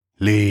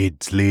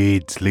Leeds,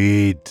 Leeds,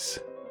 Leeds.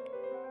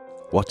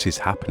 What is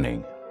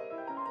happening?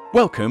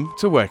 Welcome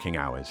to Working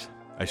Hours,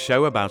 a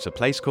show about a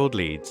place called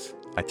Leeds,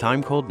 a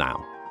time called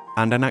now,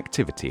 and an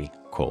activity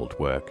called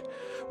work.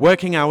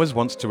 Working Hours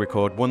wants to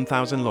record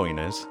 1,000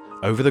 loiners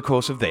over the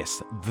course of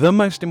this, the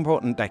most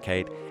important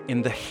decade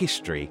in the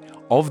history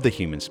of the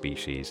human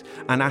species,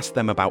 and ask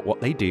them about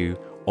what they do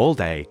all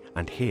day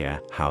and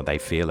hear how they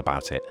feel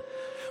about it.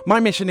 My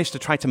mission is to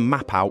try to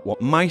map out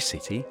what my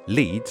city,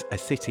 Leeds, a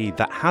city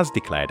that has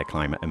declared a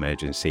climate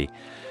emergency,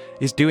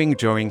 is doing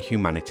during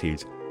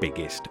humanity's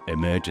biggest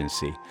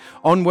emergency.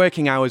 On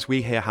Working Hours,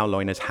 we hear how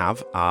loiners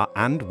have, are,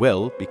 and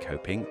will be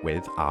coping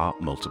with our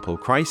multiple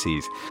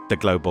crises: the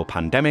global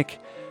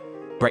pandemic,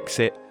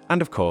 Brexit,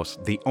 and of course,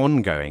 the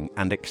ongoing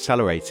and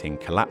accelerating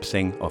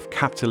collapsing of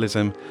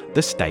capitalism,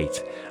 the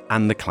state,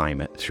 and the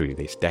climate through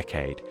this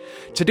decade.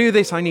 To do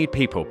this, I need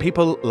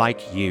people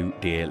like you,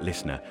 dear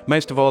listener.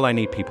 Most of all, I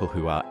need people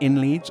who are in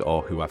Leeds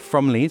or who are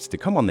from Leeds to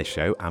come on this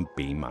show and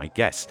be my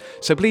guests.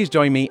 So please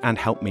join me and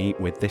help me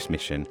with this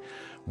mission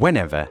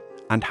whenever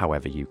and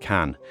however you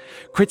can.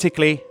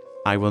 Critically,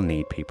 I will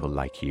need people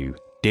like you,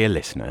 dear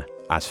listener,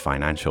 as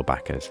financial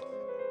backers.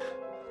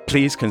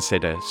 Please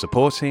consider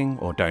supporting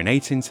or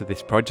donating to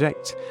this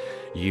project.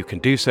 You can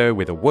do so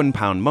with a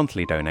 £1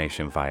 monthly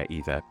donation via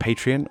either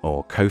Patreon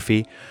or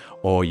Ko-fi,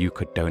 or you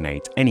could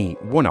donate any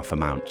one-off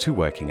amount to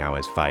Working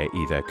Hours via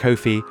either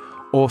Ko-fi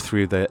or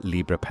through the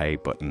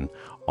LibrePay button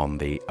on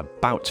the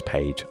About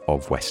page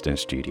of Western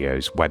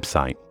Studios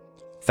website.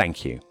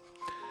 Thank you.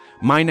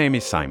 My name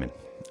is Simon,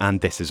 and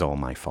this is all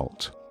my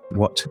fault.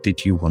 What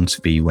did you want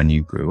to be when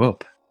you grew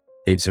up?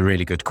 It's a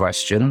really good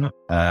question.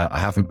 I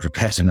haven't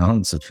prepared an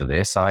answer for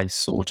this. I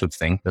sort of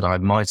think that I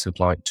might have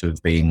liked to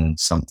have been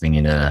something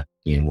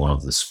in one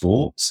of the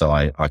sports. So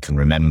I can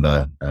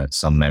remember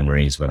some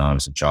memories when I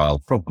was a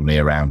child, probably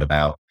around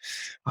about,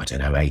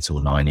 8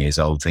 or 9 years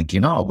old,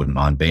 thinking, I wouldn't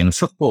mind being a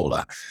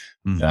footballer.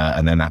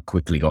 And then that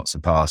quickly got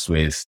surpassed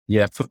with,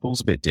 football's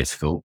a bit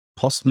difficult,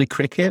 possibly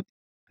cricket.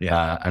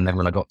 And then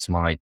when I got to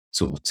my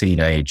sort of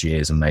teenage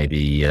years and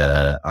maybe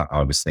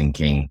I was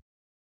thinking,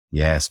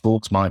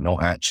 sports might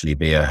not actually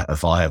be a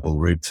viable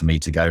route for me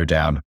to go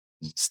down.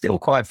 Still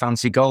quite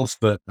fancy golf,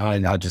 but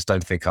I just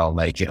don't think I'll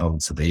make it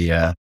onto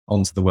the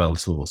world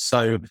tour.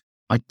 So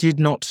I did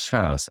not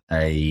have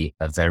a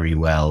very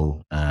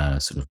well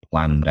sort of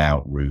planned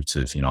out route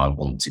of, I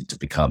wanted to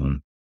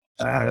become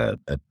a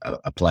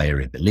player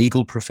in the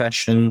legal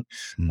profession.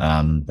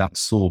 That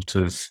sort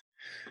of,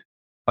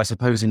 I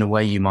suppose in a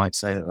way you might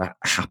say that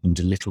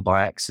happened a little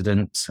by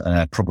accident,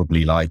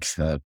 probably like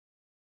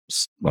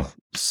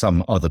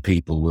some other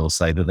people will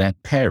say that their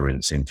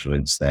parents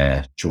influenced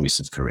their choice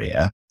of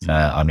career.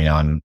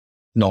 I'm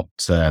not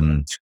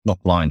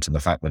blind to the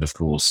fact that, of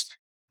course,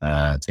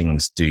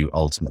 things do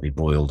ultimately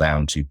boil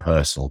down to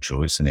personal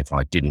choice. And if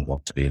I didn't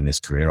want to be in this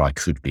career, I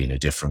could be in a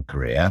different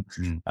career.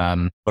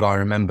 But I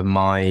remember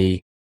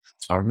my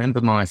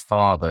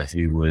father,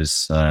 who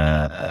was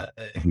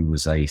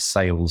a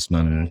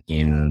salesman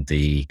in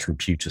the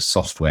computer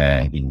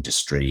software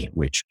industry,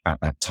 which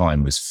at that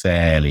time was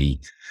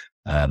fairly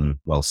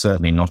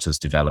certainly not as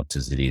developed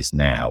as it is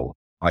now.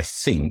 I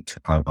think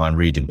I'm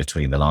reading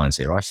between the lines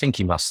here. I think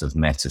he must have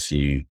met a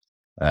few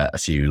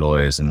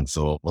lawyers and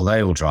thought, well,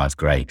 they all drive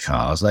great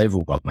cars. They've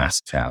all got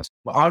massive cars.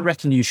 Well, I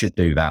reckon you should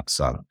do that,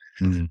 son.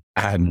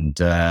 And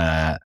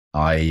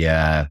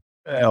I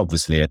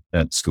obviously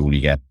at school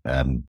you get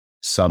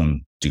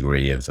some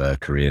degree of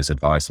careers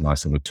advice, and I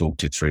sort of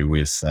talked it through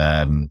with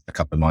a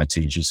couple of my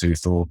teachers who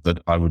thought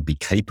that I would be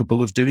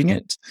capable of doing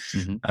it.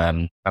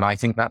 And I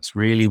think that's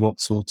really what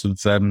sort of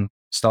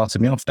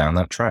started me off down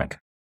that track.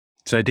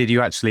 So did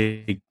you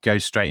actually go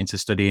straight into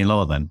studying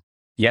law then?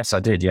 Yes, I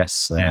did.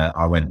 Yes.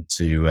 I went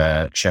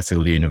to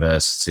Sheffield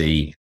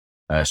University,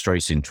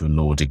 straight into a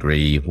law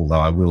degree,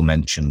 although I will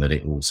mention that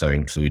it also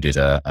included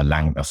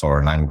a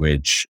foreign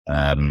language.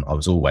 I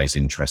was always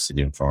interested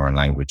in foreign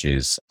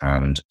languages,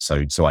 and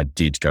so I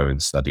did go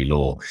and study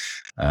law.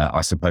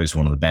 I suppose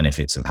one of the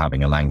benefits of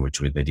having a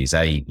language with it is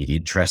A, it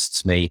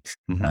interests me,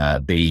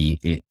 B,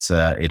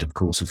 it of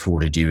course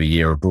afforded you a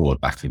year abroad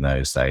back in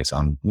those days.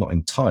 I'm not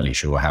entirely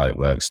sure how it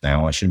works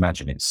now. I should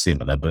imagine it's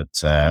similar,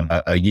 but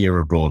a year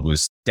abroad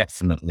was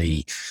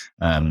definitely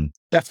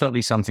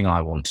something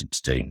I wanted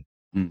to do.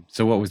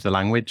 So what was the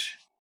language?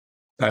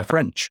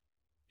 French.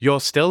 You're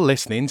still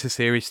listening to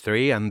Series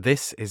 3, and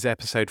this is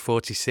episode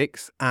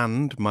 46,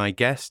 and my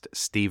guest,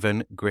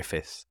 Stephen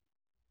Griffiths.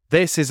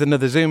 This is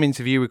another Zoom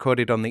interview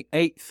recorded on the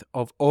 8th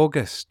of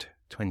August,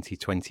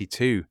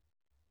 2022.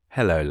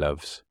 Hello,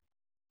 loves.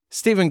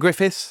 Stephen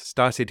Griffiths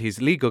started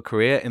his legal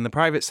career in the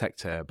private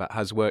sector, but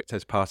has worked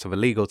as part of a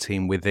legal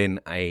team within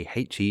a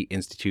HE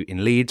Institute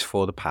in Leeds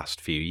for the past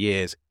few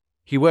years.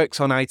 He works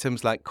on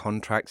items like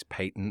contracts,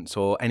 patents,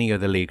 or any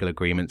other legal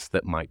agreements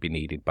that might be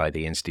needed by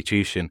the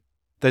institution.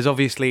 There's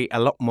obviously a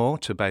lot more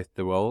to both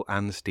the role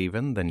and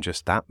Stephen than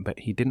just that, but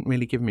he didn't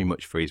really give me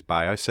much for his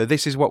bio, so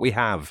this is what we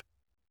have.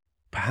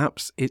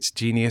 Perhaps it's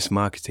genius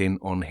marketing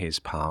on his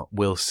part.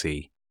 We'll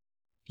see.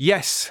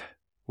 Yes,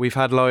 We've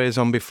had lawyers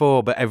on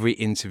before, but every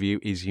interview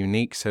is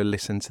unique, so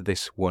listen to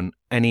this one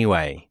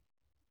anyway.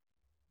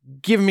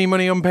 Give me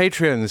money on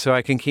Patreon so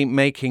I can keep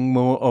making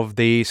more of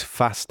these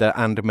faster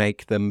and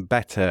make them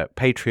better.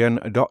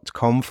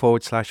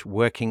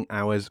 Patreon.com/working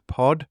hours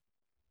pod.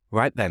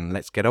 Right then,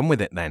 let's get on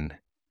with it then.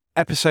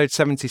 Episode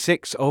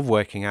 76 of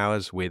Working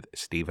Hours with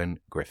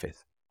Stephen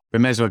Griffith. We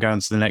may as well go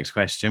on to the next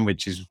question,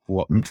 which is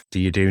what do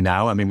you do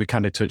now? I mean, we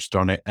kind of touched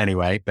on it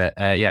anyway, but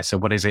so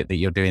what is it that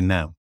you're doing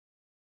now?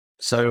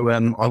 So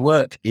I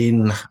work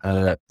in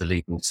the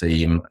legal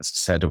team, as I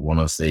said, at one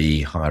of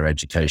the higher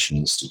education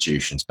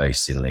institutions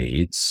based in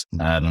Leeds.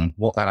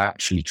 What that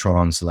actually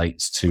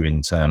translates to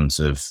in terms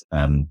of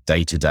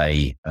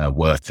day-to-day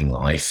working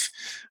life,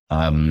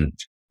 I'm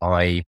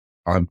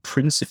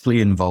principally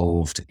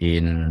involved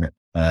in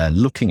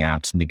looking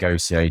at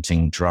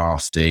negotiating,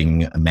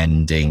 drafting,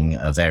 amending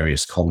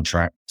various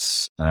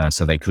contracts.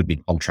 So they could be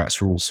contracts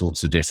for all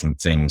sorts of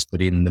different things,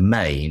 but in the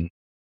main,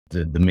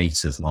 the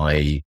meat of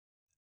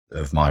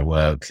my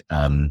work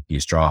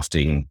is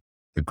drafting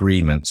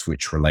agreements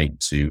which relate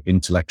to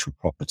intellectual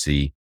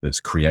property that's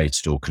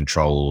created or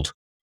controlled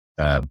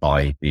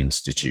by the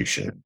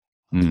institution.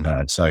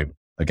 So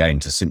again,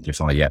 to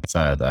simplify yet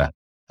further,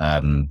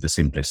 the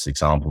simplest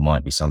example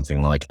might be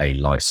something like a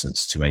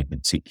license to a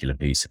particular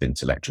piece of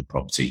intellectual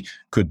property.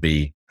 Could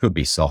be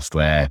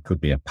software,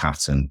 could be a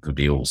patent, could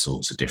be all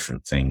sorts of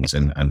different things.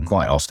 And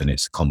quite often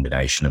it's a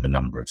combination of a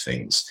number of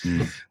things.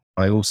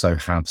 I also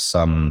have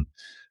some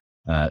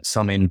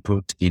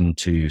input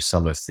into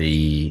some of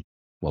the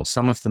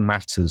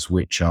matters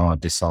which are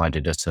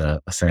decided at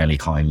a fairly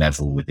high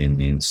level within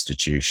the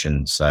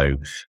institution. So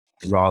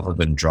rather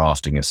than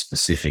drafting a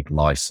specific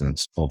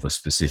license of a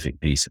specific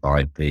piece of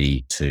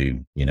IP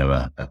to,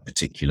 a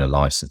particular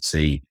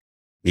licensee,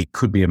 it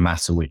could be a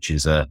matter which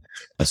is a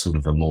sort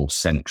of a more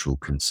central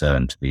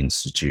concern to the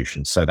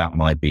institution. So that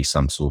might be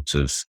some sort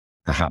of,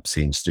 perhaps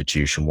the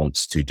institution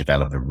wants to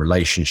develop a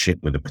relationship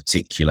with a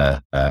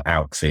particular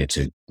outfit.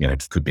 It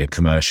could be a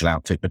commercial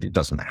outfit, but it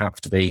doesn't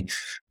have to be.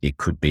 It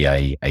could be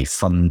a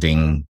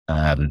funding,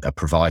 a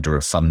provider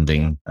of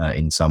funding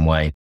in some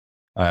way.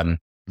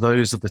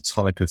 Those are the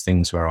type of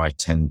things where I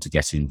tend to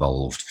get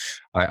involved.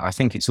 I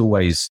think it's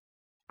always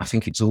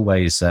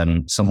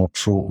somewhat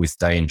fraught with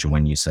danger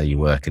when you say you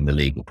work in the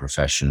legal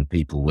profession.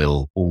 People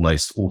will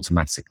almost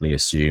automatically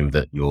assume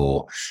that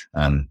you're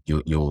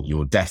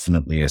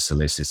definitely a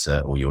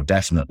solicitor or you're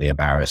definitely a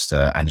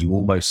barrister, and you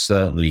almost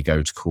certainly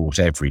go to court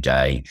every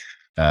day,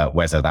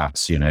 whether that's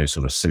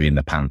sort of suing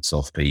the pants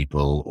off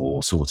people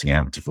or sorting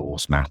out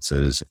divorce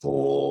matters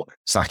or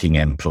sacking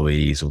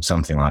employees or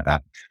something like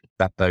that.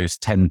 That those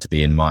tend to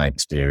be, in my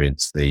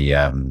experience, the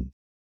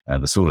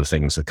sort of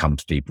things that come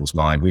to people's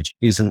mind, which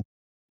isn't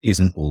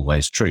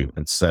always true.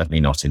 It's certainly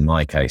not in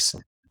my case.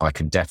 I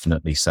can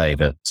definitely say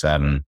that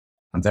I'm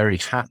very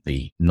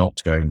happy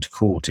not going to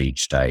court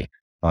each day.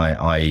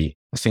 I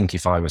think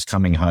if I was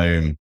coming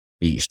home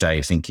each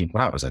day thinking,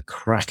 well, that was a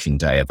cracking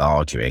day of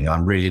arguing,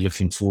 I'm really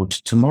looking forward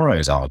to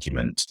tomorrow's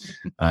argument,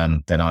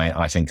 then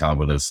I think I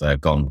would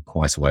have gone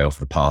quite a way off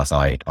the path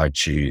I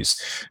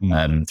choose.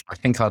 I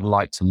think I'd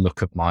like to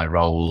look at my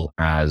role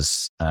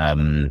as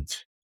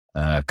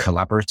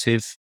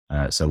collaborative.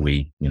 So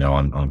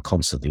I'm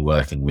constantly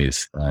working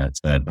with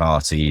third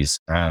parties,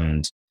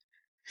 and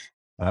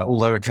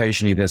although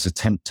occasionally there's a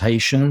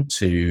temptation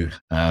to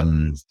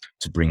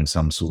bring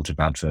some sort of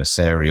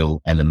adversarial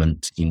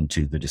element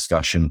into the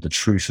discussion, the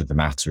truth of the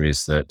matter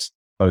is that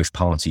both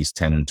parties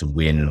tend to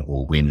win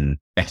or win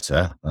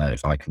better,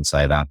 if I can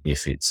say that,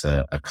 if it's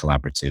a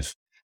collaborative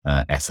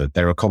effort.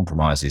 There are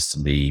compromises to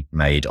be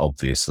made,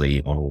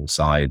 obviously, on all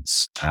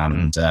sides,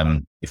 and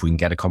if we can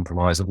get a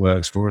compromise that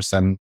works for us,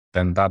 then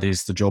that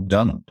is the job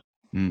done.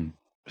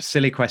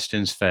 Silly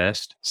questions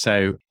first.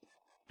 So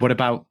what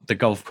about the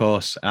golf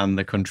course and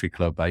the country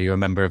club? Are you a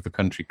member of the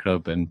country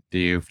club, and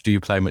do you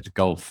play much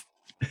golf?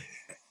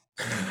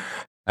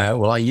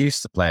 Well, I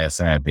used to play a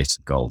fair bit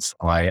of golf.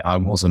 I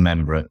was a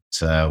member at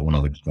one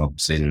of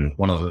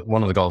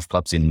the golf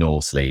clubs in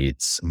North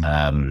Leeds,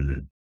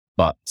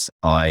 but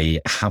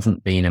I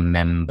haven't been a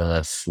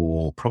member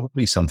for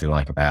probably something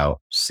like about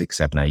 6,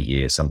 7, 8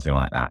 years, something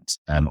like that.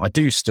 I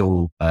do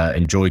still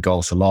enjoy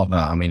golf a lot.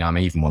 I mean, I'm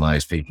even one of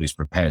those people who's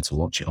prepared to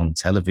watch it on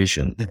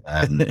television,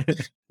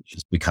 which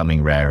is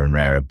becoming rarer and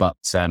rarer. But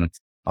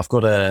I've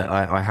got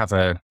I have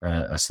a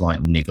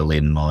slight niggle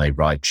in my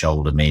right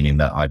shoulder, meaning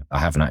that I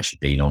haven't actually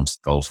been onto the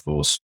golf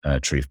course,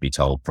 truth be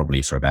told,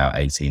 probably for about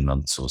 18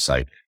 months or so.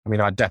 I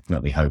mean, I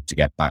definitely hope to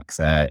get back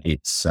there.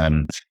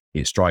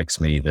 It strikes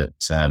me that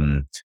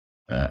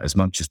as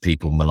much as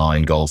people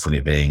malign golf with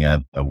it being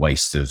a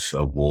waste of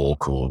a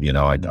walk, or,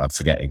 I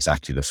forget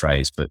exactly the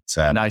phrase, but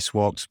nice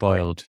walk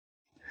spoiled.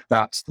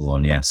 That's the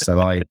one, yes. So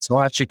I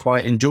actually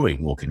quite enjoy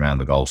walking around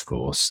the golf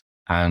course.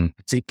 And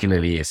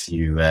particularly if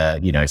you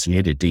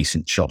hit a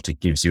decent shot, it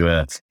gives you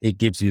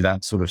that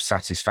sort of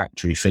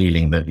satisfactory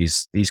feeling that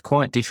is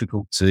quite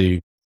difficult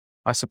to,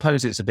 I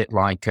suppose it's a bit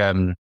like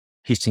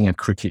hitting a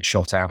cricket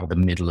shot out of the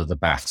middle of the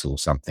bat or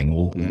something,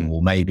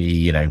 or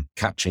maybe,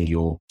 catching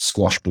your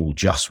squash ball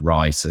just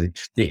right. So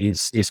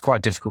it's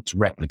quite difficult to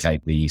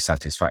replicate the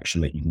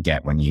satisfaction that you can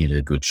get when you hit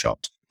a good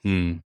shot.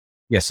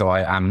 Yeah, so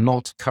I am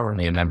not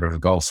currently a member of a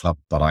golf club,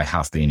 but I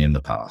have been in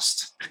the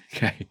past.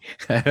 Okay.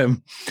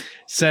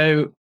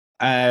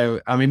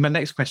 My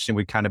next question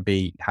would kind of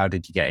be, how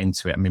did you get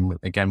into it? I mean,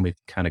 again, we've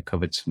kind of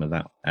covered some of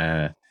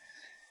that.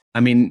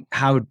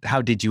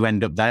 How did you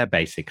end up there,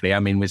 basically?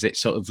 I mean, was it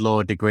sort of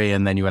law degree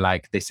and then you were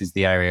like, this is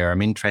the area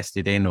I'm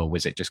interested in? Or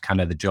was it just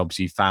kind of the jobs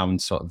you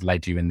found sort of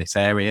led you in this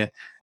area?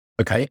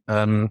 Okay.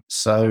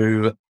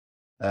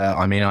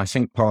 I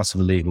think part of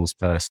a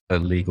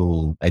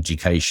legal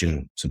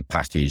education sort of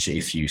package,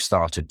 if you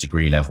start at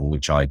degree level,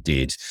 which I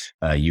did,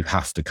 you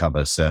have to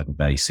cover certain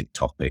basic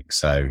topics.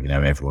 So,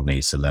 everyone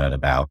needs to learn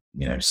about,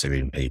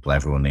 suing people.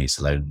 Everyone needs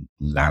to learn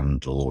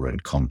land law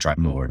and contract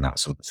law and that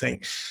sort of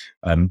thing.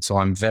 So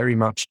I'm very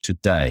much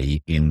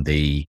today in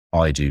the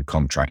I do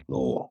contract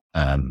law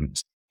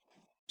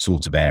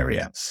sort of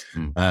area.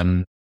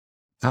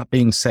 That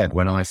being said,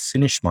 when I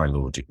finished my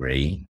law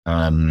degree,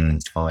 I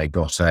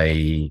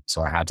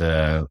had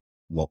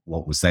what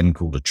was then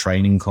called a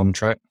training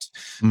contract.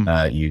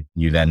 You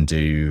then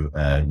do,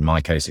 in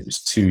my case, it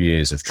was 2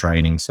 years of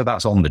training. So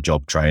that's on the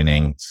job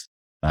training.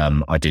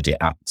 I did it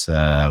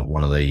at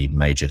one of the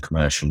major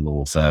commercial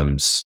law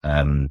firms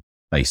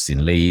based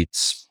in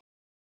Leeds.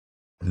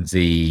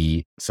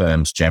 The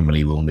firms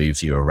generally will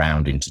move you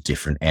around into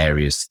different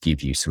areas to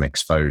give you some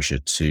exposure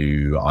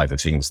to either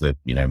things that,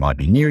 might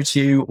be new to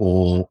you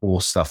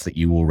or stuff that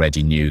you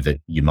already knew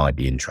that you might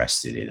be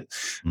interested in.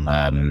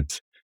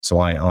 So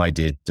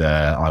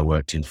I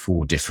worked in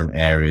 4 different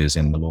areas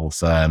in the law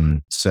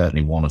firm.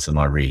 Certainly one of them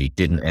I really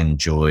didn't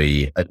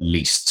enjoy. At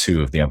least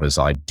 2 of the others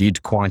I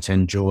did quite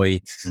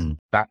enjoy.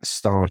 That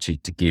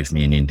started to give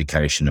me an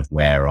indication of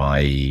where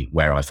I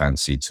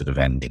fancied sort of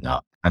ending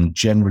up. And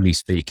generally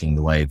speaking,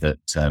 the way that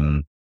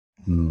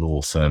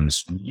law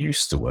firms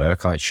used to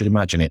work, I should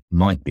imagine it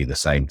might be the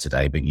same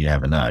today, but you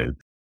never know.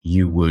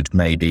 You would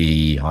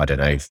maybe, I don't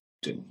know,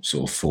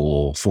 sort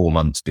of 4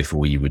 months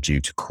before you were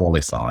due to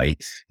qualify,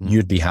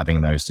 you'd be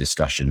having those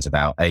discussions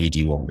about A, do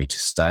you want me to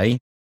stay?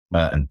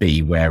 And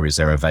B, where is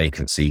there a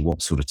vacancy?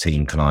 What sort of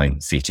team can I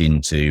fit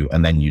into?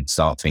 And then you'd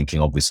start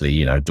thinking,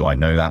 obviously, do I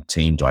know that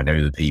team? Do I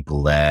know the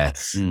people there?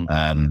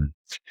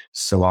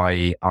 So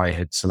I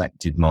had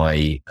selected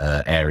my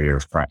area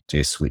of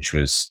practice,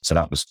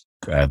 that was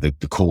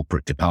the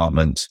corporate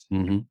department.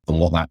 And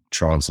what that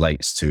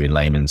translates to in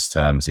layman's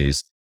terms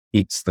is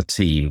it's the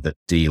team that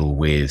deal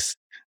with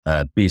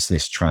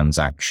business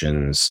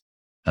transactions,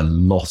 a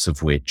lot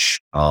of which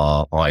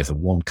are either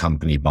one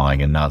company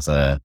buying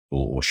another,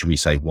 or should we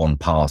say one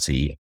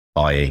party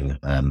buying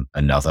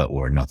another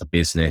or another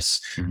business.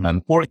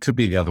 Or it could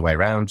be the other way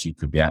around. You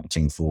could be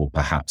acting for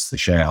perhaps the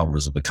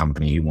shareholders of the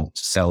company who want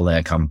to sell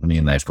their company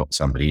and they've got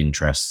somebody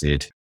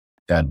interested.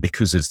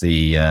 Because of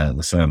the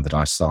firm that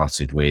I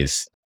started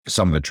with,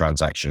 some of the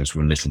transactions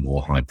were a little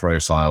more high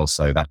profile.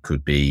 So that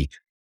could be,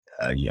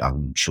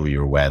 I'm sure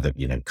you're aware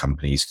that,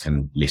 companies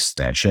can list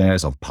their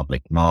shares on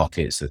public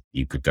markets, that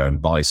you could go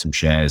and buy some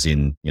shares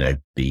in,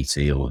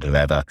 BT or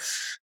whoever.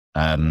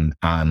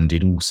 And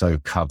it also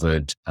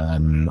covered,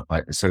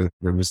 so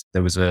there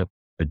was a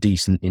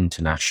decent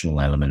international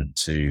element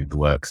to the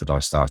work that I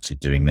started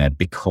doing there,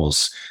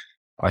 because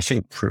I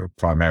think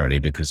primarily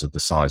because of the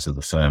size of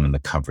the firm and the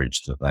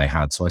coverage that they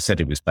had. So I said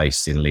it was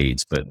based in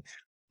Leeds, but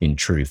in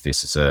truth,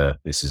 this is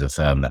a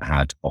firm that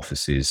had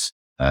offices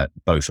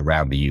both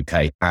around the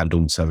UK and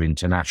also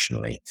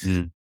internationally.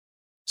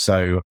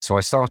 So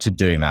I started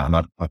doing that, and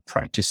I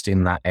practiced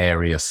in that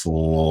area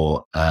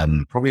for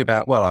probably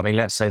about,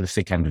 let's say the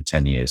thick end of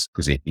 10 years,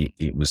 because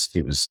it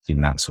was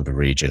in that sort of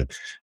region.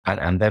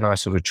 And then I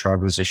sort of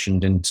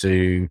transitioned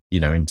into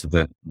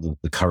the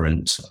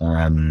current,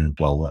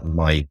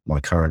 my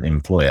current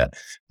employer.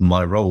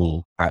 My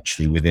role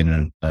actually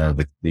within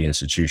the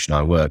institution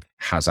I work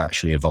has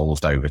actually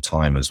evolved over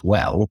time as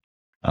well.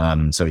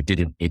 So it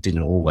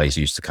didn't always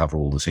used to cover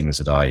all the things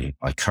that I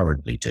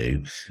currently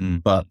do,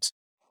 but.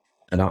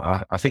 And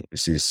I think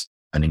this is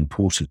an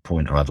important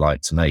point I'd like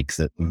to make,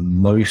 that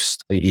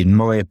in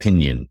my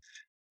opinion,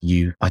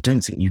 I don't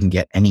think you can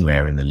get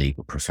anywhere in the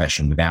legal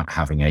profession without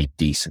having a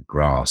decent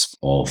grasp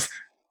of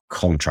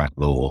contract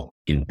law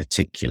in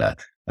particular.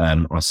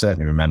 I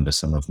certainly remember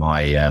some of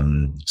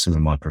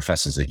my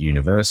professors at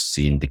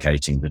university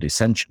indicating that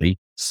essentially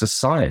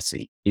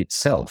society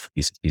itself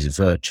is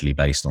virtually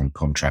based on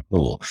contract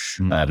law.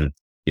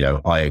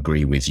 I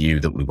agree with you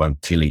that we won't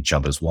kill each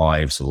other's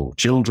wives or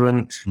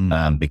children,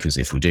 because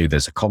if we do,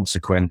 there's a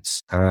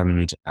consequence.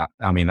 And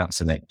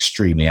that's an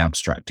extremely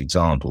abstract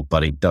example,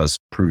 but it does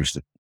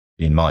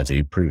in my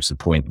view, proves the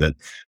point that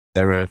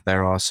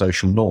there are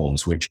social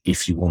norms, which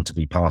if you want to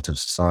be part of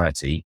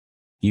society,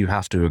 you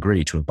have to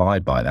agree to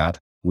abide by that,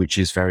 which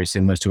is very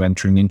similar to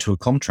entering into a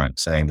contract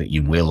saying that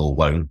you will or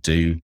won't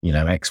do,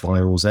 X, Y,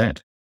 or Z.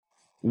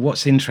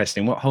 What's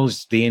interesting? What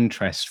holds the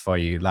interest for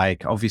you?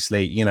 Like,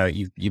 obviously,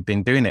 you've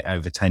been doing it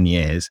over 10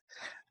 years.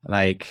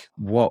 Like,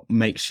 what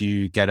makes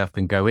you get up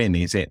and go in?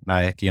 Is it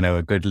like,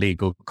 a good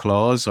legal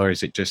clause, or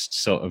is it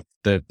just sort of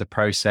the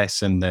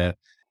process and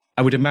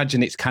I would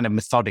imagine it's kind of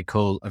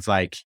methodical of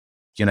like,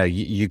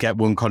 you get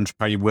one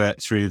contract, you work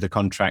through the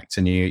contract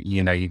and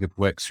you could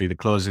work through the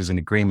clauses and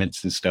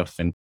agreements and stuff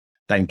and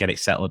then get it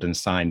settled and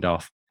signed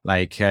off.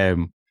 Like,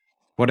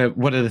 what are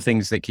the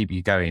things that keep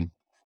you going?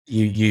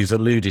 You've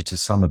alluded to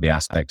some of the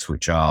aspects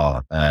which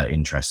are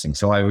interesting.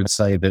 So I would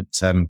say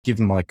that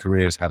given my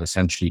career has had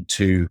essentially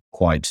two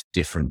quite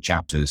different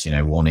chapters,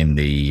 one in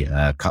the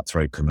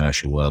cutthroat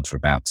commercial world for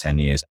about 10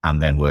 years,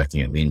 and then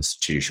working at the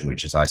institution,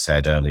 which, as I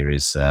said earlier,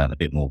 is a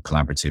bit more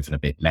collaborative and a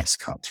bit less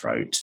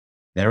cutthroat.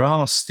 There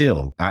are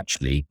still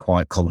actually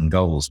quite common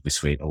goals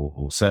between,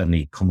 or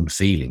certainly common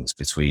feelings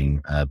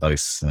between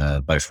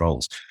both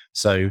roles.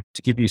 So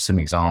to give you some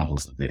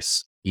examples of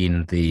this,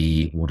 in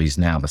what is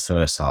now the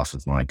first half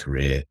of my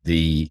career,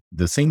 the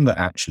thing that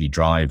actually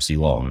drives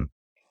you on,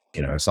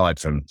 aside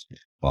from,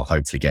 well,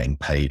 hopefully getting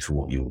paid for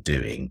what you're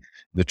doing,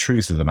 the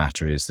truth of the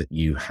matter is that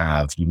you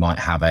might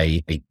have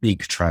a big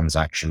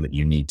transaction that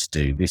you need to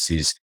do. This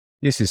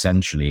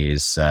essentially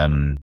is,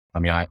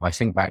 I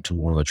think back to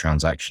one of the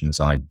transactions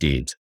I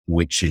did,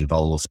 which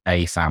involved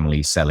a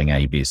family selling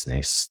a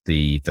business.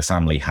 The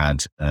family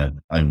had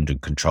owned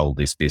and controlled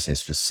this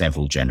business for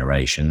several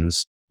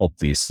generations.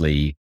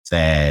 Obviously,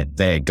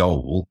 their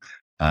goal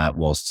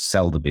was to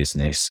sell the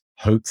business,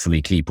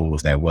 hopefully keep all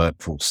of their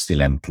workforce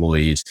still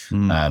employed,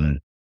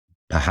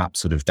 perhaps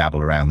sort of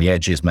dabble around the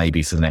edges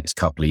maybe for the next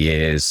couple of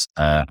years,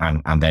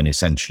 and then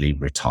essentially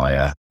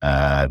retire,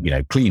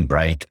 clean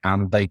break,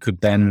 and they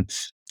could then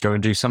go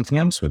and do something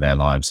else with their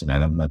lives.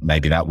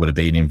 Maybe that would have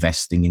been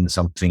investing in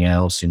something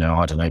else,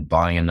 I don't know,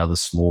 buying another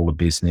smaller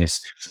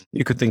business.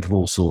 You could think of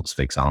all sorts of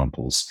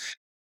examples.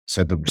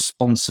 So the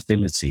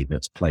responsibility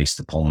that's placed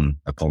upon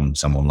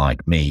someone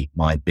like me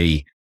might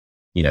be,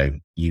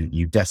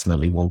 you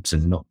definitely want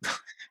to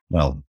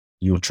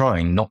you're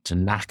trying not to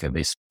knacker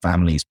this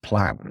family's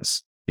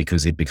plans,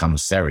 because it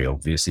becomes very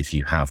obvious if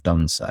you have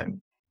done so.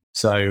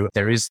 So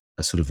there is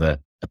a sort of a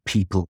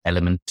people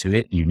element to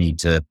it. You need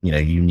to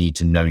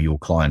know your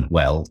client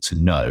well to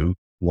know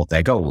what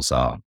their goals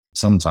are.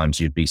 Sometimes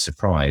you'd be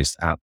surprised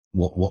at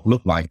what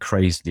look like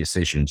crazy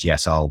decisions.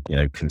 Yes, I'll,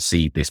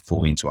 concede this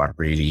point, or I'm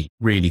really,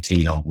 really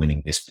keen on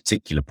winning this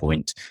particular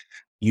point.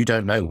 You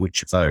don't know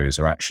which of those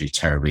are actually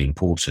terribly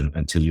important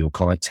until your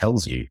client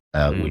tells you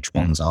which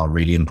ones are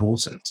really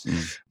important.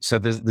 So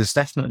there's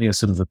definitely a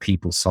sort of a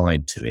people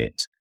side to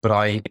it. But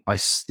I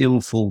still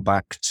fall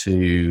back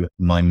to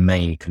my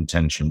main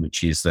contention,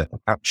 which is that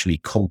actually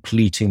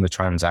completing the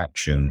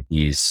transaction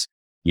is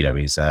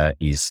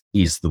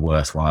the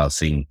worthwhile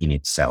thing in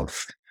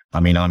itself.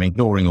 I'm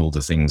ignoring all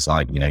the things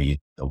like, you'd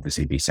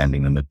obviously be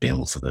sending them a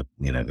bill for the,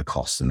 the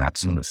costs and that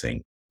sort of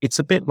thing. It's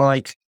a bit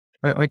like,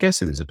 I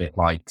guess it was a bit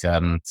like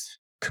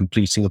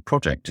completing a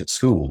project at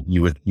school.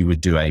 You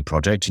would do a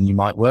project and you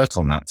might work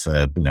on that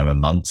for, a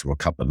month or a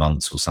couple of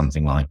months or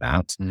something like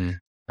that.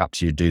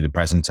 Perhaps you do the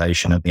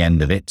presentation at the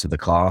end of it to the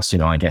class.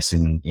 I guess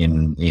in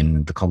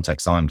the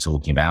context I'm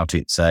talking about,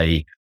 it's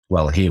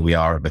well, here we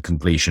are at the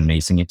completion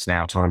meeting. It's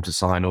now time to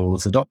sign all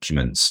of the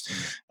documents.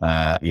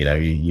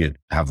 You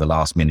have the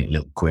last minute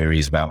little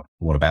queries about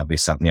what about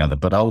this, that, and the other.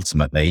 But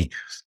ultimately,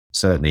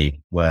 certainly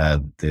where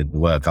the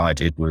work I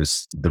did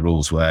was the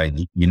rules were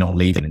you're not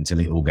leaving until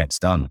it all gets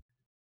done.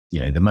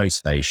 The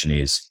motivation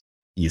is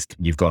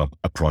you've got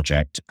a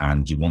project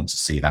and you want to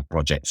see that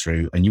project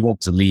through, and you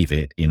want to leave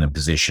it in a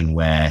position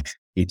where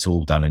it's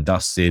all done and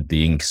dusted,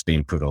 the ink's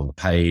been put on the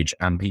page,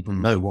 and people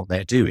know what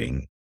they're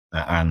doing.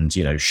 And,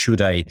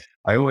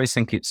 I always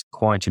think it's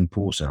quite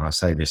important. I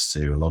say this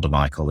to a lot of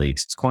my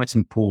colleagues. It's quite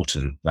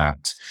important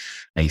that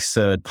a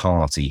third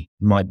party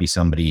might be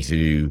somebody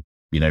who,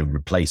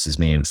 replaces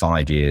me in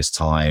 5 years'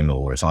 time,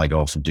 or if I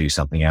go off and do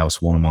something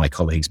else, one of my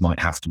colleagues might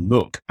have to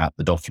look at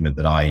the document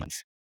that I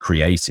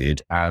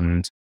created.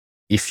 And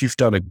if you've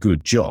done a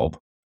good job,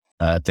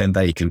 then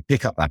they can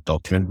pick up that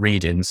document,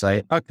 read it and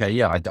say, okay,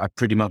 yeah, I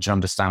pretty much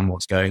understand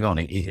what's going on.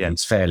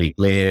 It's fairly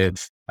clear.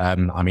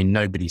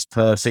 Nobody's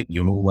perfect.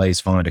 You'll always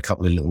find a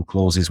couple of little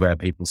clauses where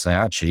people say,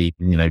 actually,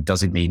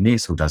 does it mean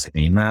this or does it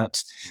mean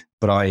that?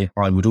 But I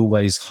would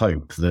always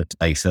hope that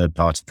a third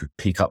party could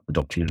pick up the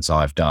documents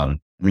I've done,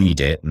 read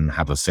it, and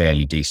have a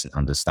fairly decent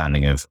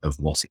understanding of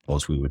what it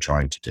was we were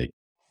trying to do.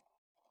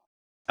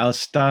 I'll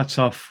start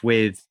off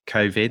with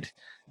COVID.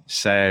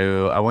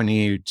 So I want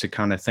you to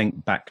kind of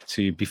think back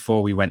to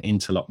before we went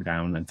into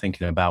lockdown and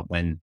thinking about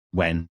when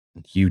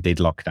you did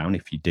lockdown,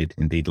 if you did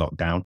indeed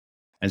lockdown,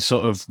 and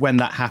sort of when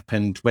that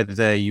happened,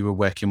 whether you were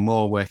working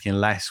more, working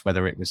less,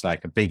 whether it was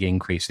like a big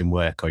increase in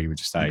work or you were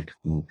just like,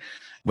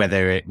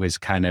 whether it was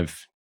kind of,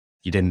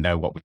 you didn't know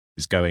what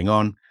was going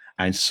on,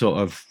 and sort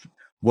of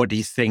what do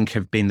you think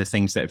have been the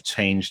things that have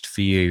changed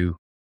for you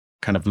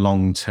kind of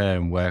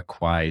long-term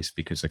work-wise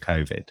because of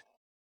COVID?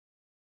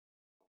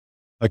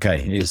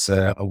 Okay, it's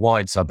a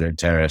wide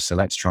subject area, so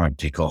let's try and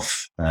pick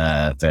off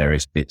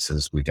various bits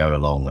as we go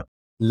along.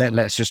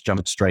 let's just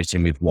jump straight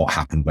in with what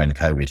happened when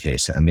COVID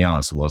hit. And the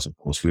answer was, of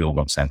course, we all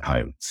got sent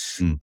home.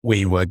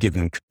 We were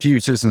given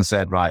computers and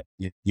said, right,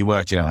 you're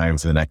working at home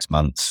for the next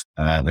month.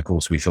 And of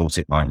course, we thought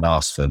it might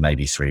last for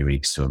maybe 3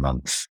 weeks to a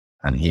month.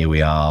 And here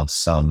we are,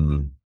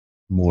 some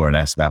more or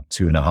less about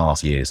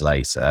 2.5 years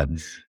later.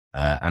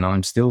 And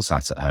I'm still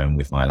sat at home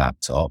with my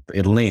laptop.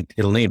 It'll need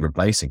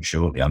replacing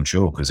shortly, I'm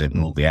sure, because it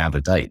will be out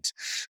of date.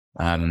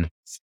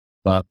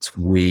 But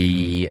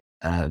we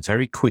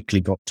very quickly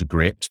got to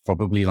grips,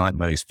 probably like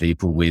most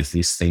people, with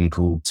this thing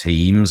called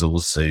Teams or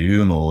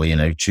Zoom, or,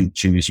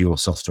 choose your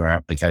software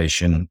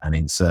application and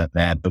insert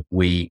there. But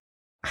we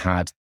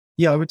had,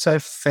 I would say a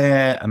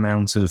fair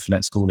amount of,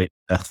 let's call it,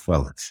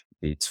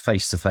 it's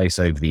face-to-face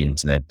over the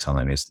internet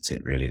time, isn't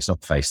it, really? It's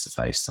not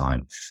face-to-face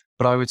time.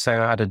 But I would say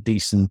I had a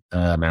decent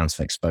amount of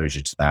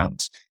exposure to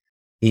that.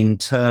 In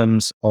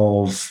terms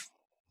of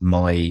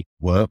my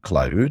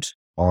workload,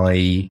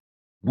 I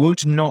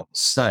would not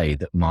say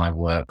that my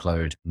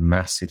workload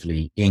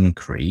massively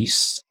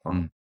increased.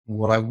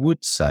 What I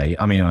would say,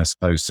 I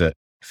suppose to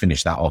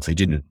finish that off, it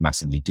didn't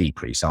massively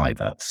decrease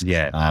either.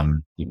 Yeah.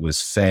 It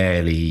was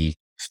fairly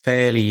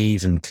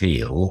even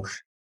keel,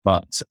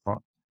 but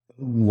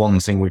one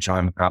thing which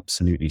I'm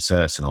absolutely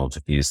certain of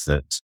is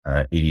that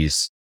it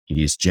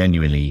is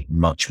genuinely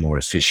much more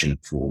efficient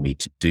for me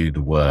to do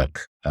the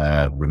work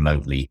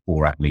remotely,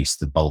 or at least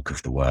the bulk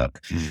of the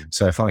work.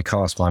 So if I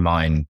cast my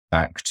mind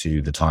back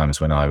to the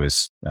times when I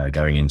was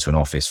going into an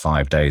office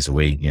 5 days a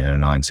week,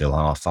 9 till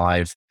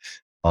 5:30,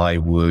 I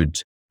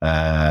would,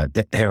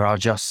 there are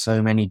just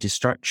so many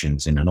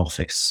distractions in an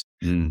office.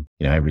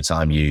 Every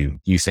time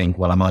you think,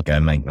 well, I might go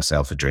and make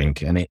myself a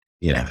drink, and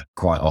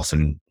quite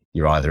often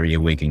you're either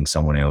earwigging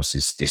someone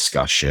else's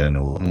discussion,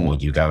 or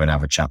you go and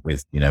have a chat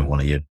with, one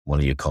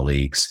of your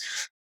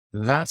colleagues.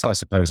 That, I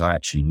suppose, I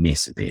actually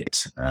miss a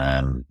bit.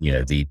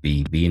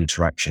 The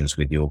interactions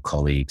with your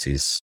colleagues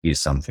is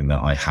something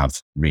that I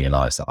have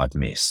realized that I've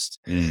missed.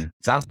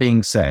 That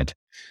being said,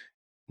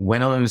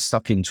 when I was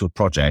stuck into a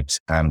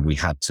project and we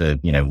had to,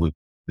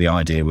 the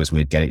idea was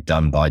we'd get it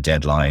done by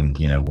deadline,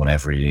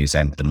 whatever it is,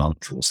 end of the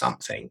month or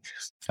something.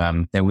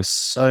 There were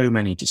so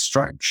many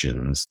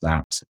distractions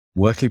that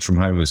working from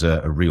home was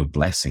a real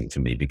blessing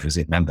for me, because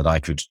it meant that I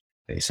could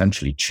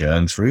essentially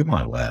churn through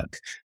my work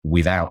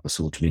without the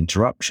sort of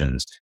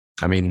interruptions.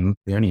 The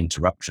only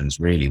interruptions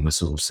really were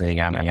sort of seeing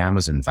how many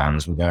Amazon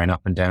vans were going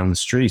up and down the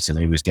street and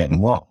who was getting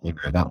what.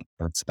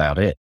 That's about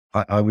it.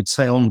 I would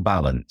say on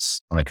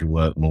balance, I could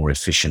work more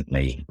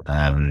efficiently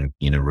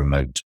in a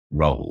remote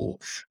role.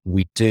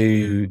 We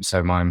do.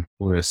 So my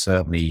employer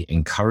certainly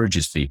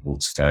encourages people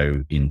to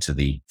go into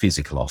the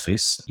physical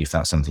office if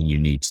that's something you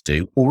need to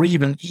do, or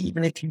even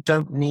if you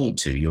don't need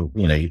to, you're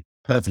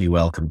perfectly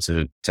welcome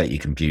to take your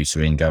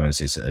computer in, go and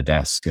sit at a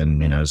desk,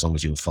 and as long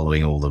as you're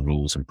following all the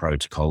rules and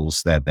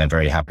protocols, they're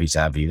very happy to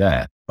have you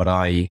there. But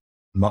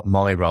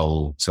my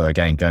role, so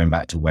again, going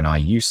back to when I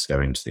used to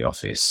go into the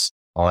office,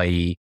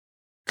 I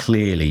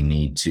clearly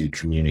need to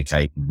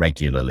communicate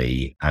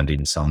regularly and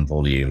in some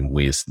volume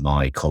with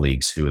my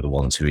colleagues, who are the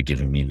ones who are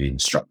giving me the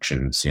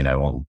instructions,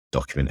 on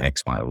document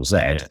X, Y, or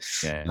Z.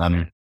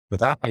 But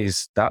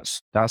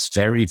that's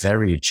very,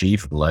 very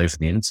achievable over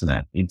the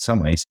internet. In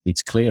some ways,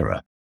 it's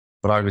clearer.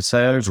 But I would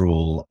say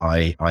overall,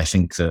 I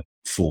think that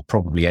for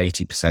probably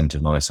 80%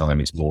 of my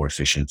time, it's more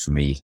efficient for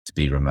me to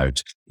be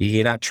remote.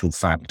 In actual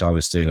fact, I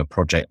was doing a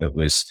project that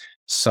was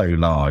so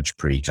large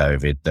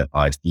pre-COVID that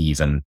I'd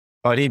even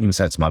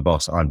said to my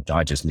boss,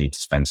 I just need to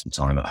spend some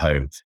time at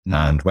home.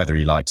 And whether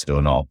he liked it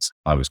or not,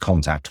 I was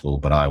contactable,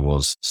 but I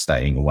was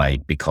staying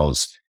away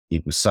because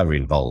it was so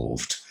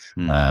involved.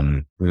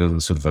 It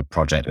was sort of a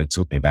project that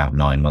took me about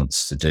 9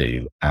 months to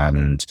do,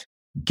 and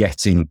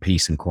getting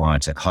peace and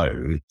quiet at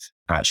home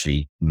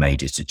actually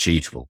made it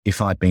achievable.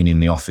 If I'd been in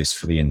the office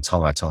for the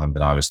entire time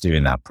that I was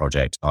doing that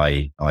project,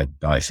 I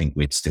think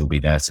we'd still be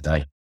there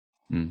today.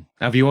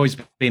 Have you always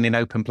been in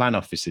open plan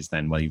offices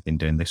then while you've been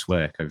doing this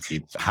work? Or have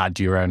you had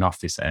your own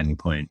office at any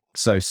point?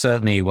 So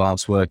certainly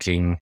whilst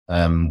working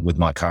with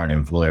my current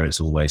employer, it's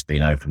always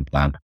been open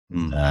plan.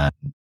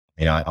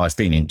 I've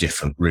been in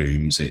different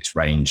rooms. It's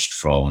ranged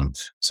from,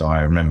 so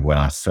I remember when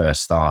I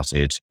first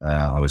started,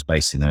 I was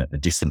based in a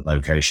different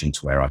location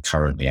to where I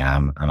currently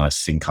am. And I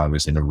think I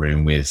was in a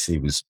room with,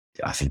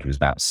 I think it was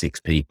about 6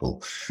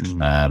 people.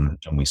 And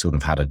we sort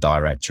of had a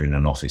director in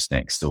an office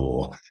next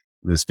door.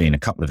 There's been a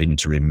couple of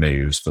interim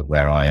moves, but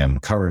where I am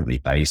currently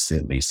based,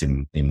 at least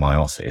in my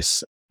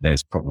office,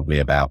 there's probably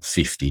about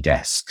 50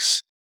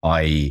 desks.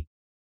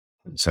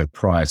 So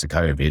prior to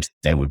COVID,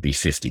 there would be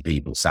 50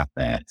 people sat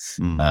there.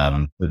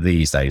 But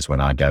these days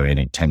when I go in,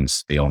 it tends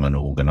to be on an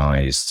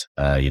organized,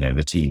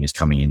 the team is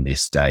coming in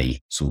this day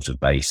sort of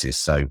basis.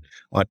 So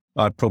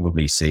I'd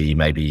probably see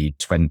maybe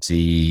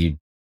 20,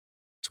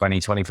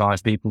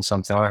 25 people,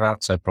 something like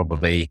that. So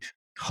probably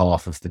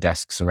half of the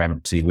desks are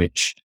empty,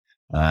 which,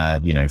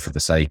 for the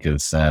sake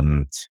of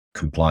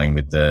complying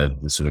with the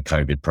sort of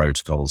COVID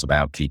protocols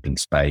about keeping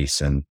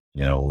space and,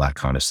 all that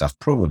kind of stuff,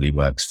 probably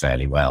works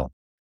fairly well.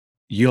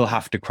 You'll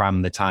have to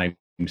cram the time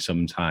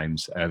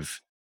sometimes of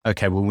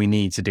okay, well, we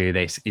need to do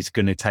this. It's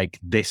going to take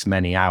this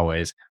many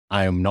hours.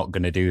 I am not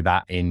going to do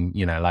that in,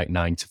 like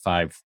 9 to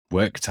 5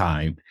 work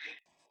time.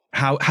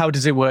 How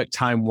does it work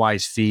time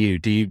wise for you?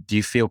 Do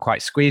you feel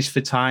quite squeezed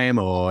for time,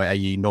 or are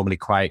you normally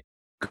quite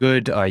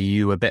good? Are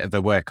you a bit of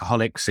a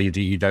workaholic, so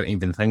you don't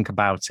even think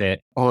about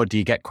it, or do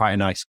you get quite a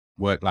nice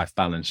work-life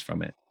balance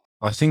from it?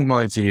 I think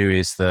my view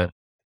is that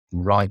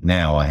right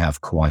now I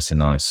have quite a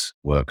nice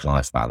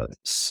work-life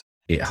balance.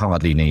 It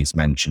hardly needs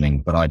mentioning,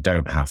 but I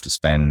don't have to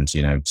spend,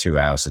 2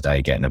 hours a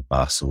day getting a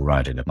bus or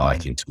riding a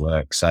bike into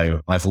work.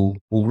 So I've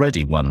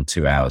already won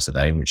 2 hours a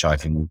day, which I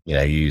can,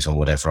 use on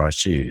whatever I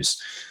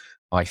choose.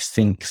 I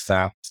think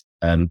that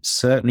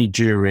certainly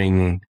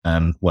during,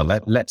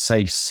 let's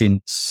say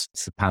since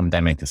the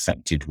pandemic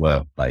affected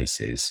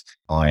workplaces,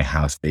 I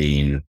have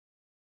been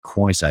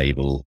quite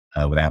able,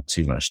 without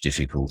too much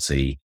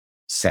difficulty,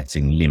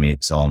 setting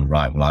limits on,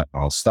 right, well,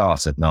 I'll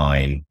start at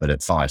 9, but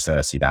at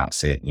 5:30,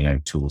 that's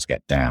it, tools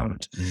get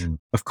downed.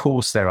 Of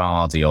course, there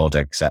are the odd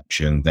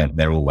exception,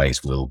 there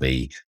always will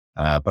be.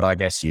 But I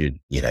guess you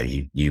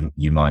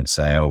might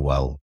say, oh,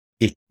 well,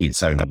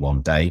 it's only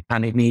one day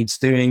and it needs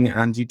doing,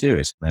 and you do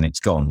it, and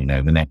it's gone.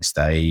 The next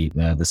day,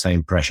 the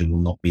same pressure will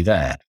not be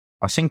there.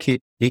 I think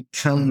it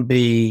can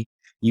be,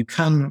 you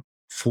can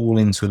fall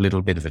into a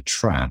little bit of a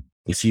trap.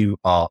 If you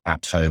are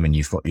at home and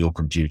you've got your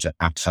computer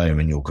at home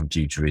and your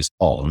computer is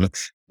on,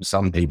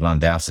 some people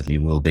undoubtedly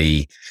will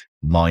be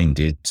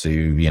minded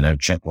to,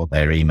 check what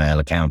their email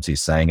account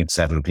is saying at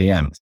 7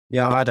 p.m.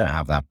 Yeah, I don't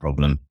have that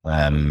problem.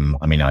 I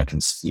can,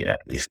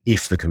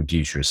 if the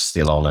computer is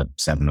still on at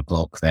 7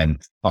 o'clock, then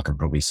I can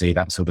probably see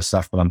that sort of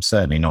stuff, but I'm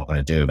certainly not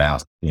going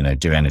to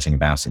do anything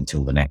about it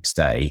until the next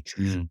day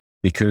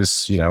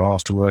because,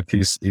 after work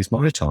is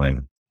my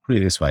time. Put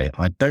it this way,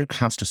 I don't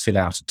have to fill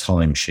out a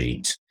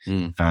timesheet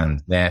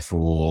and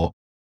therefore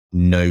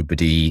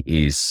nobody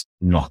is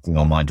knocking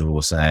on my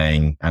door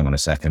saying, hang on a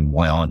second,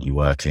 why aren't you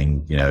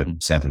working,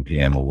 7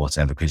 p.m. or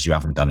whatever, because you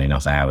haven't done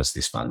enough hours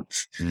this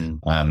month.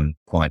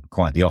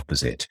 Quite the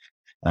opposite.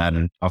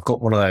 I've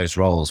got one of those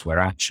roles where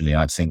actually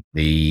I think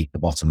the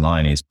bottom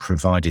line is,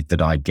 provided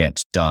that I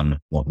get done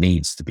what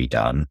needs to be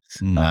done,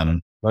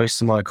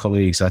 most of my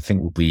colleagues I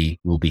think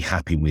will be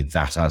happy with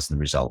that as the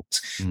result.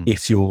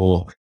 If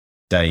you're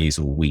days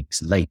or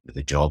weeks late with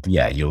the job,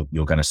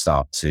 you're going to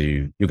start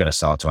to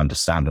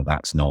understand that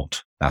that's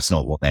not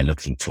what they're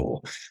looking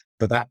for.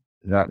 But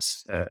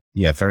that's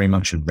very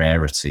much a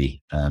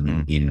rarity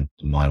in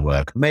my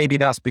work. Maybe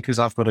that's because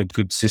I've got a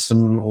good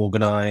system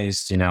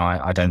organized.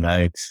 I don't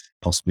know.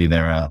 Possibly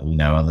there are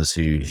others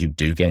who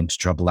do get into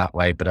trouble that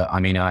way. But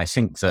I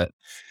think that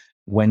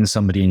when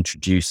somebody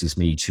introduces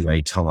me to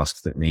a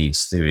task that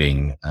needs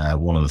doing,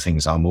 one of the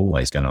things I'm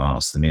always going to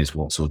ask them is,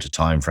 what sort of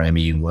time frame are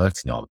you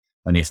working on?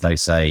 And if they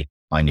say,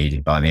 I need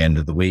it by the end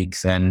of the week,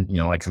 then,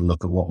 I can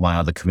look at what my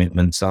other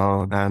commitments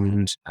are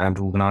and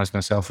organize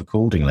myself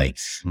accordingly.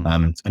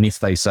 And if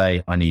they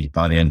say, I need it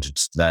by the end of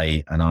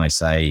today, and I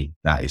say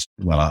that is,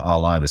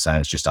 I'll either say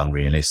it's just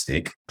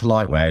unrealistic,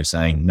 polite way of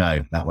saying,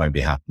 no, that won't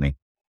be happening.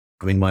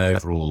 My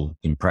overall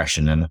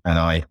impression, and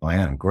I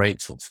am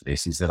grateful for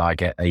this, is that I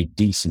get a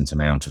decent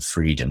amount of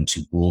freedom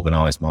to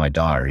organize my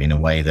diary in a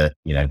way that,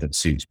 that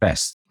suits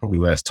best. Probably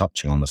worth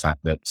touching on the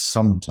fact that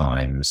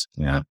sometimes,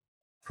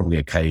 probably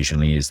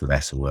occasionally is the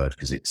better word,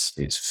 because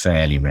it's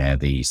fairly rare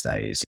these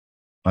days.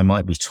 I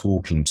might be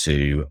talking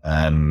to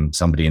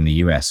somebody in the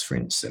US, for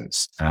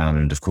instance,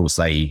 and of course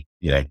they,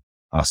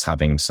 us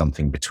having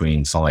something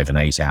between 5 and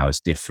 8 hours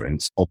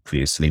difference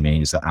obviously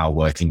means that our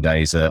working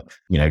days are,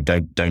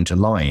 don't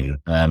align.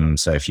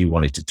 So if you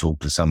wanted to talk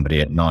to somebody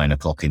at 9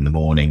 o'clock in the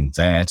morning,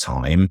 their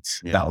time,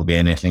 that'll be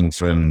anything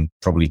from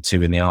probably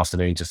 2 in the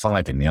afternoon to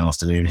 5 in the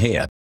afternoon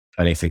here.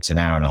 And if it's an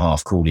hour and a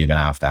half call you're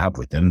going to have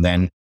with them,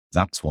 then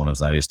that's one of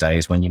those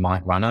days when you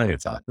might run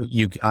over.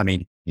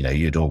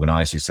 You'd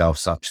organize yourself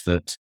such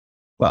that,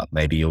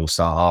 maybe you'll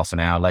start half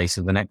an hour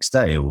later the next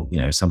day, or,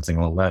 something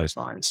along those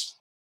lines.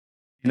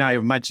 I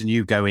imagine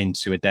you go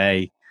into a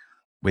day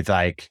with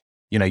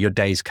your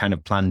day's kind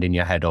of planned in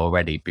your head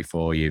already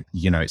before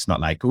it's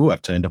not like, oh,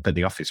 I've turned up at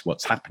the office,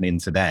 what's happening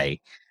today?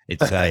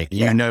 It's like,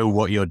 you know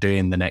what you're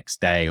doing the next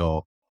day,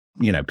 or,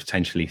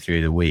 potentially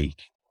through the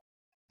week.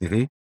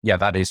 Mm-hmm. Yeah,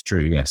 that is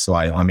true. Yes. So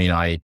I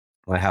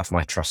have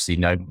my trusty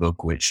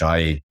notebook, which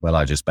I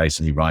just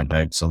basically write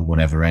notes on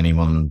whatever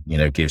anyone,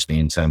 gives me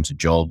in terms of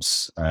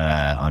jobs.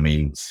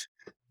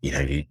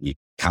 Your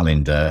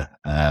calendar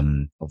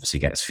obviously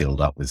gets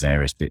filled up with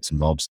various bits and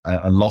bobs.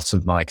 A lot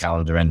of my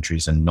calendar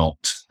entries are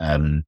not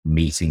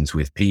meetings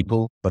with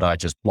people, but I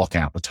just block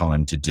out the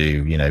time to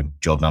do,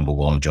 job number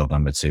 1, job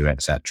number 2,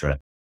 etc.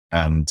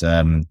 And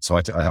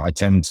so I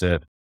tend to,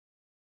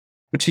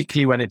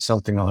 particularly when it's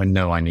something I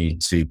know I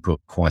need to put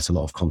quite a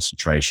lot of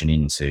concentration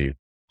into,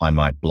 I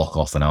might block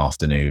off an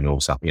afternoon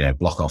or something,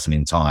 block off an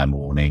entire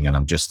morning, and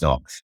I'm just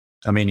not.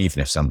 Even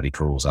if somebody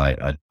calls,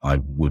 I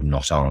would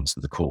not answer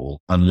the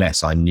call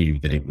unless I knew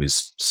that it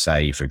was,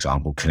 say, for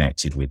example,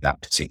 connected with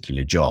that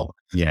particular job.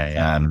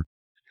 That's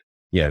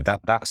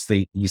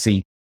you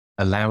see,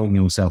 allowing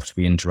yourself to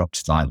be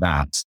interrupted like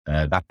that,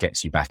 that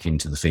gets you back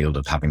into the field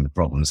of having the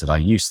problems that I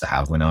used to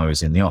have when I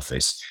was in the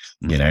office.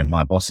 You know,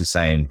 my boss is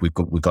saying, we've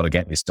got to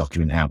get this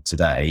document out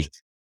today.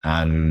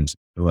 And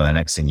well, the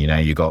next thing you know,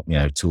 you got,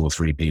 2 or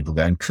 3 people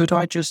going, could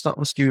I just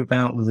ask you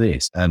about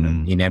this?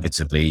 And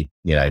inevitably,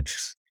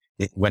 what's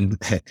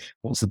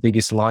the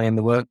biggest lie in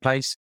the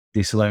workplace?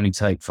 This will only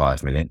take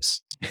 5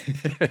 minutes.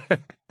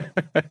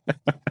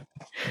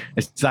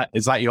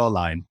 Is that your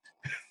line?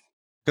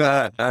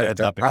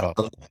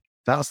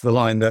 That's the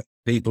line that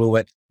people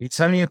always, it's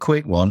only a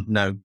quick one.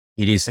 No,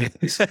 it isn't.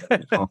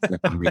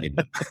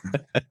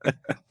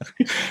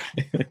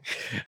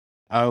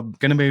 I'm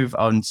going to move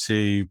on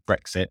to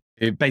Brexit.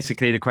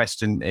 Basically, the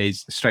question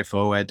is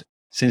straightforward.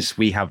 Since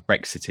we have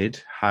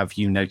Brexited, have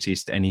you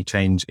noticed any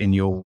change in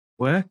your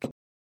work?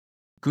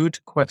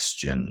 Good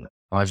question.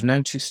 I've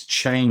noticed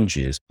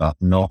changes, but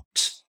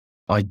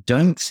I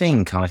don't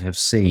think I have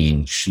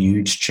seen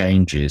huge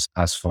changes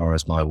as far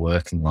as my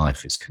working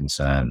life is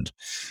concerned.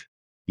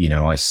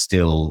 I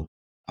still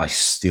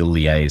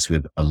liaise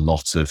with a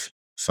lot of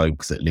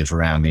folk that live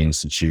around the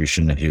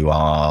institution who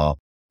are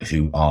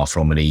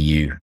from an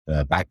EU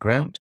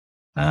background.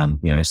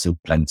 Still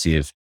plenty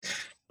of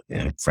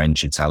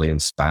French, Italian,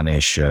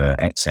 Spanish,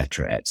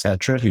 etc.,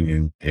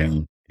 who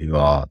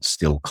are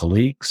still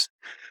colleagues.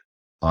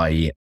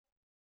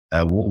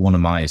 One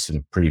of my sort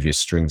of previous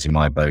strings in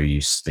my bow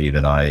used to be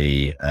that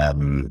I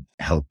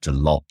helped a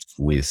lot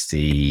with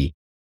the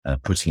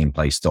putting in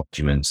place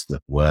documents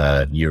that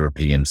were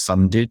European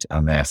funded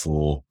and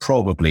therefore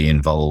probably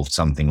involved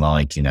something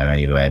like,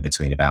 anywhere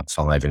between about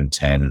 5 and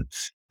 10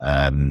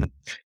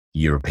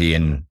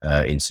 European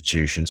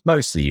institutions,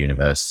 mostly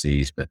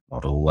universities, but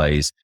not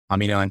always. I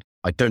mean, I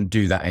don't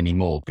do that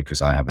anymore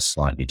because I have a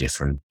slightly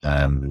different,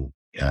 angle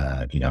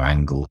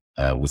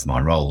with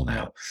my role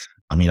now.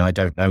 I mean, I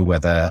don't know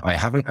whether I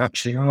haven't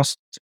actually asked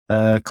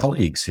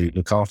colleagues who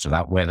look after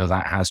that, whether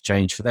that has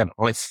changed for them.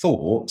 I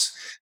thought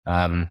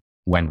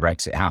when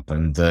Brexit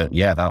happened that,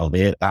 that'll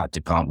be it. That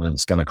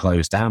department's going to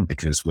close down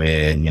because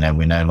we're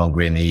no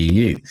longer in the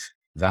EU.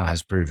 That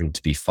has proven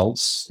to be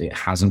false. It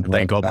hasn't.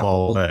 They got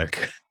more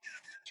work.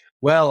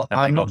 Well,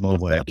 I'm not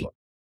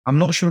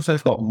sure if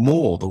they've got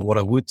more, but what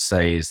I would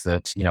say is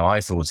that,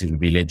 I thought it would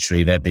be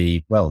literally, there'd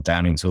be,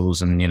 Downing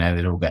tools and,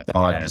 they'd all get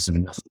fired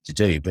and nothing to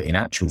do. But in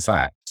actual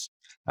fact,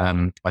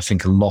 I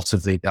think a lot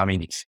of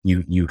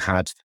you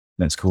had,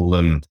 let's call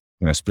them,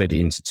 split it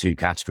into 2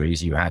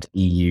 categories. You had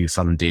EU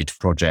funded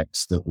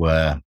projects that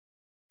were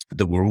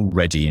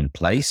already in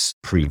place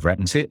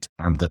pre-Brexit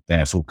and that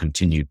therefore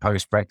continued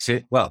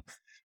post-Brexit. Well,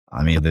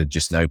 I mean, there's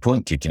just no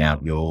point kicking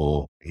out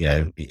your,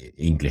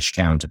 English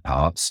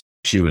counterparts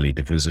purely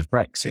because of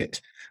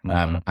Brexit.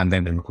 And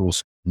then, of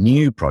course,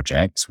 new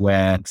projects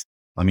where,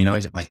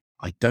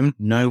 I don't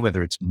know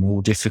whether it's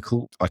more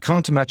difficult. I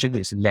can't imagine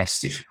it's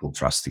less difficult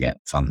for us to get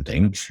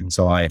funding.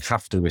 So I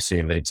have to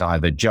assume that it's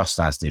either just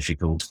as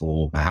difficult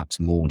or perhaps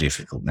more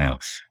difficult now.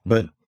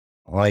 But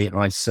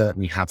I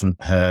certainly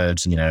haven't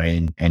heard,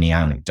 in any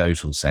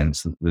anecdotal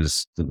sense that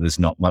there's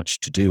not much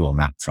to do on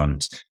that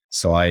front.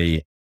 So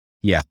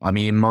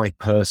in my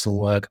personal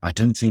work, I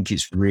don't think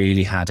it's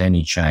really had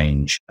any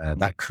change.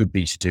 That could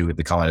be to do with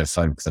the kind of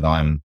folk that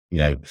I'm,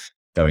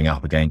 going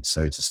up against,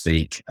 so to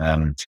speak.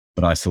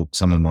 But I thought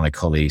some of my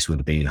colleagues would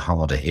have been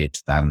harder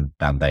hit than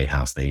they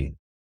have been.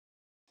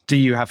 Do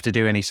you have to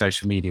do any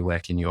social media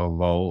work in your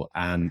role?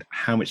 And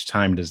how much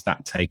time does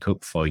that take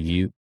up for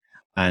you?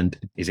 And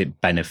is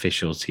it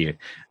beneficial to you?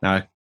 Now,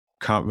 I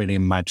can't really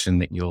imagine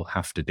that you'll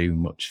have to do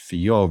much for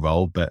your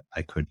role, but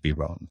I could be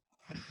wrong.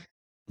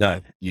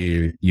 No,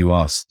 you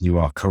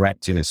are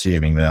correct in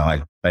assuming that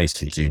I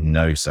basically do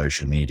no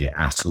social media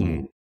at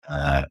all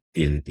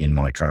in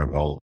my current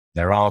role.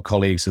 There are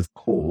colleagues, of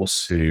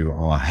course, who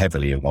are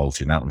heavily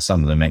involved in that, and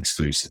some of them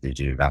exclusively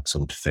do that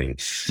sort of thing.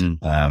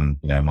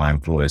 My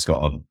employer's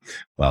got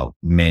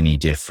many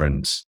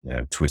different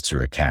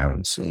Twitter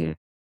accounts,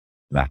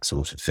 that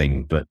sort of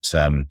thing. But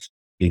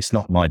it's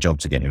not my job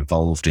to get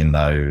involved in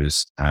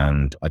those,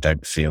 and I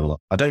don't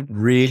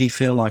really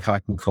feel like I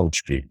can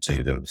contribute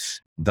to them.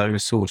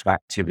 Those sort of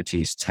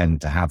activities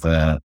tend to have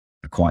a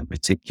quite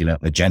particular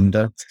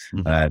agenda.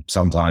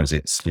 Sometimes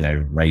it's,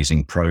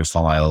 raising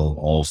profile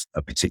of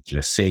a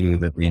particular thing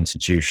that the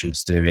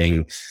institution's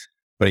doing,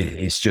 but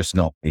it's just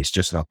not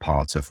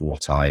part of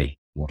what I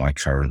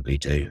currently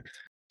do.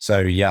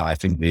 So I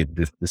think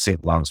the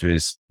simple answer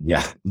is,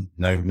 no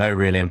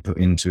real input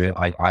into it.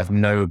 I have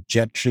no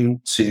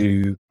objection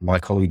to my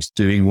colleagues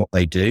doing what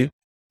they do.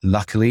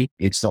 Luckily,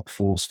 it's not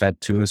force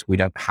fed to us. We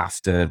don't have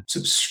to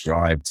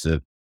subscribe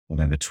to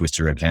the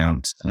Twitter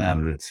account.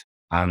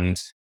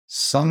 And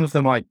some of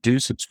them I do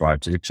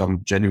subscribe to because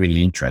I'm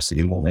genuinely interested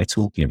in what they're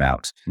talking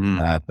about.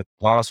 But the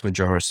vast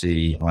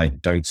majority I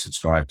don't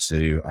subscribe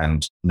to,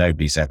 and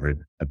nobody's ever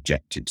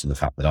objected to the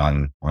fact that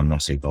I'm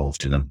not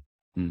involved in them.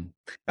 And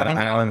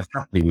I'm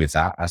happy with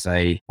that as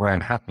a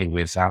sort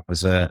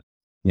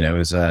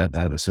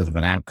of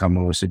an outcome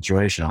or a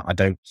situation. I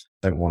don't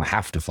want to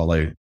have to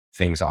follow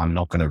things that I'm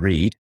not going to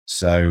read.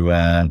 So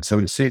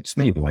it suits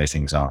me the way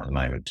things are at the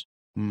moment.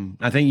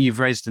 I think you've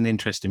raised an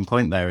interesting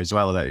point there as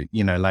well. That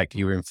like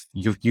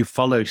you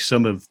follow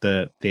some of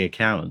the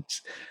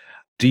accounts.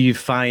 Do you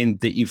find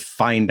that you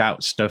find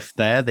out stuff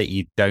there that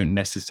you don't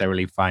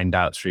necessarily find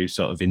out through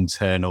sort of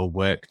internal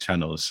work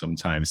channels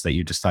sometimes, that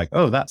you're just like,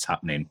 oh, that's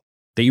happening,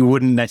 that you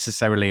wouldn't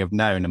necessarily have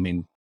known? I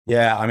mean,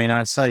 yeah, I mean,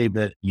 I'd say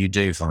that you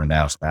do find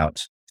out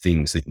about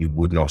things that you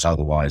would not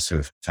otherwise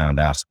have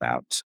found out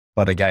about.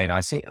 But again,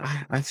 I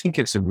think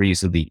it's a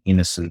reasonably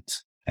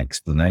innocent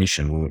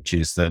explanation, which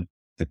is that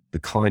the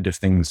kind of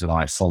things that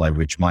I follow,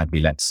 which might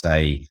be, let's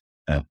say,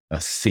 a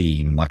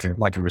theme, like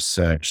a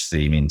research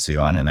theme into,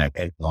 I don't know,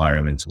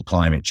 environmental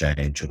climate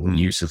change or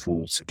use of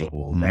water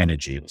or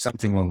energy or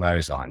something along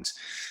those lines.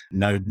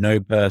 No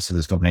person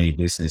has got any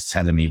business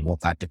telling me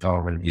what that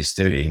department is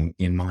doing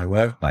in my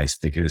workplace,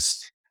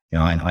 because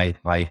I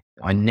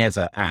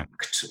never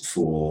act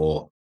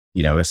for,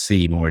 a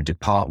theme or a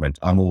department.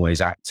 I'm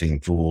always acting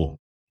for,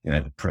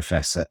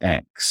 Professor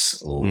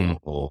X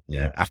or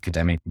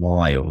academic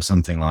Y or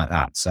something like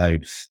that. So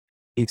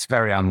it's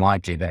very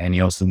unlikely that any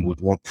of them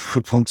would want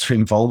to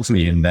involve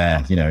me in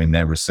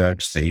their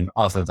research team,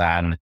 other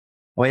than,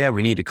 oh yeah,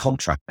 we need a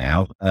contract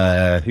now.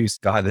 Who's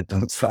the guy that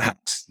does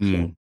that?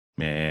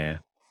 Yeah.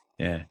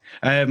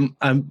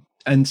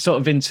 And sort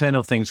of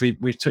internal things.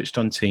 We've touched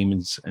on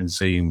Teams and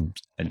Zoom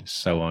and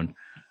so on.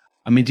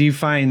 I mean, do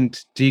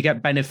you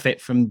get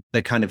benefit from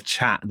the kind of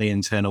chat, the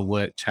internal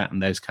work chat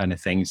and those kind of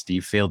things? Do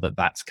you feel that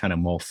that's kind of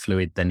more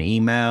fluid than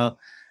email?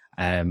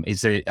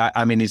 Is there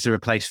a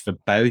place for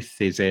both?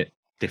 Is it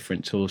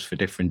different tools for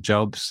different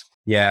jobs?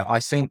 Yeah, I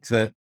think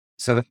that,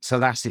 so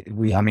that's it.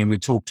 We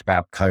talked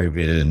about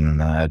COVID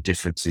and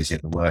differences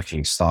in the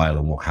working style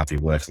and what have you,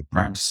 working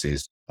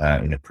practices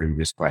in a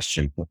previous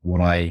question. But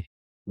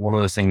one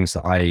of the things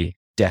that I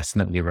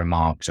definitely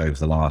remarked over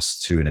the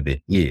last 2 and a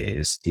bit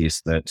years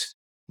is that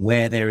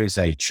where there is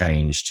a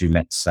change to,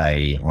 let's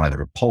say,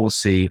 either a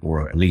policy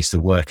or at least a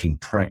working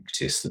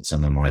practice that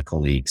some of my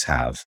colleagues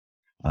have,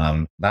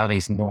 that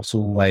is not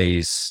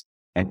always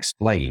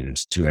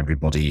explained to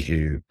everybody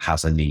who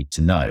has a need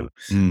to know.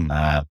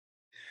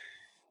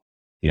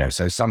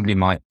 So somebody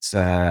might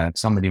say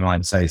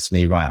to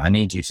me, right, I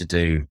need you to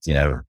do,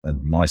 a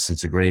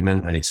license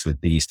agreement, and it's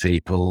with these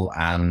people,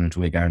 and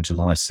we're going to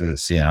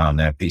license,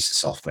 their piece of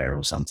software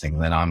or something.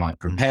 Then I might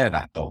prepare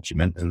that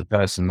document, and the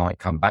person might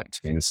come back to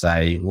me and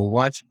say, well,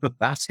 why'd you put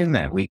that in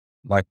there? We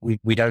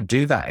don't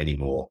do that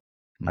anymore.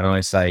 And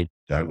I say,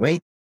 don't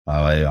we?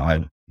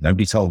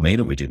 Nobody told me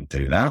that we didn't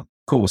do that.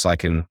 Of course, I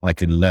can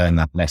learn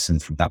that lesson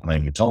from that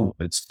moment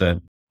onwards.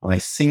 But I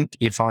think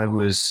if I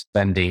was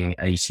spending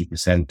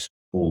 80%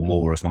 or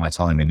more of my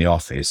time in the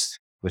office,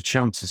 the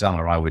chances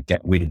are I would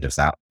get wind of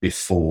that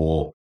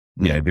before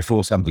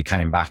somebody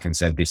came back and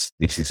said, this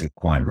isn't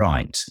quite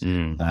right.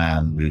 And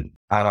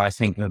I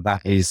think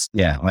that is,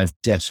 I've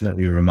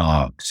definitely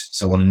remarked.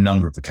 So on a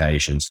number of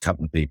occasions, a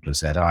couple of people have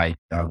said,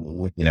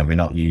 we're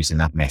not using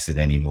that method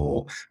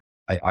anymore.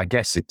 I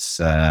guess it's,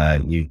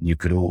 you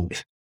could all,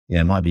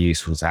 it might be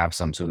useful to have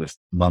some sort of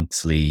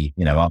monthly,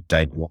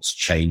 update what's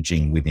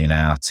changing within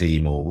our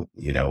team, or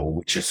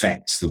which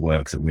affects the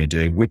work that we're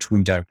doing, which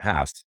we don't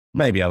have.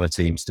 Maybe other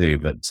teams do,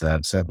 but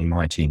certainly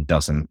my team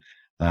doesn't.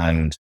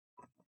 And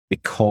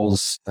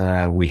because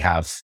we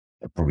have,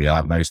 probably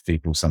like most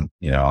people, some,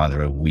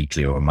 either a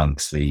weekly or a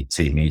monthly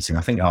team meeting.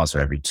 I think ours are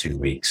every 2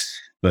 weeks,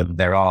 but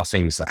there are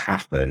things that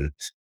happen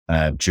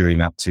during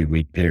that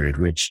 2-week period,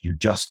 which you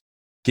just,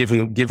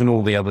 given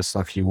all the other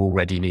stuff you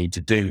already need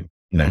to do,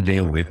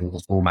 deal with all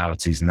the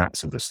formalities and that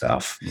sort of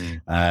stuff.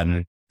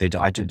 I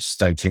just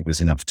don't think there's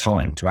enough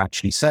time to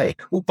actually say,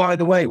 well, by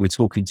the way, we're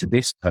talking to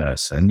this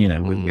person,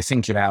 we're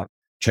thinking about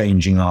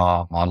changing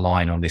our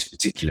line on this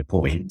particular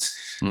point.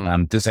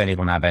 Does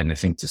anyone have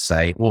anything to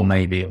say? Or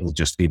maybe it will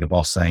just be the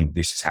boss saying,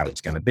 this is how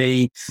it's going to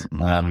be.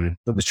 But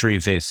the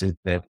truth is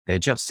that there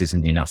just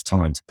isn't enough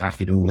time to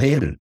pack it all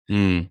in.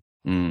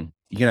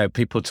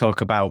 People talk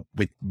about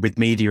with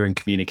media and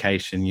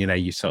communication,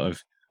 you sort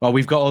of, well,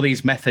 we've got all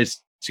these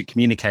methods to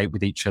communicate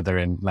with each other,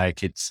 and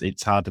like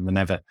it's harder than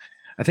ever.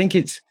 I think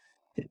it's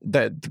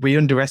that we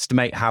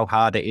underestimate how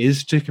hard it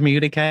is to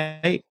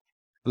communicate.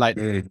 Like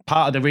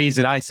part of the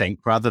reason, I think,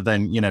 rather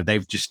than,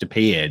 they've just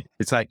appeared,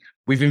 it's like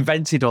we've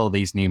invented all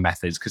these new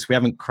methods because we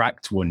haven't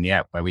cracked one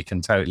yet where we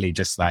can totally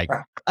just like,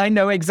 I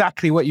know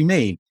exactly what you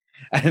mean.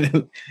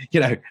 And,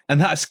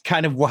 and that's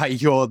kind of why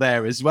you're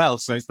there as well.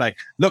 So it's like,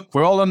 look,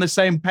 we're all on the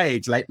same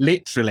page, like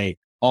literally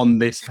on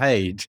this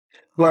page.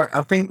 Well,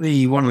 I think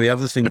one of the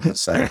other things to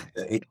say,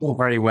 it's all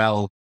very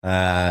well,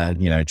 trying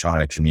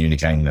to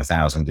communicate in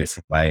 1,000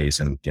 different ways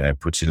and,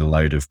 putting a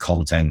load of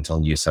content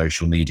on your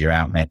social media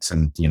outlets.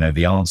 And,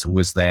 the answer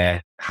was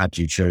there had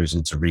you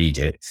chosen to read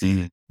it.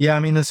 Yeah. I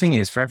mean, the thing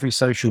is, for every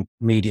social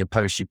media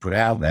post you put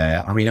out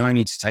there, I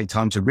need to take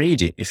time to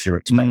read it if you're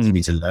expecting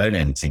me to learn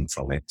anything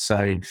from it.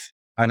 So,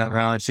 and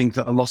I think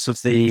that a lot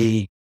of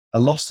the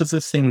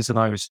things that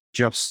I was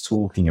just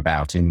talking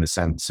about, in the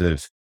sense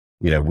of,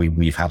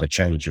 we've had a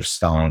change of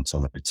stance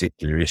on a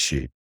particular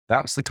issue.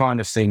 That's the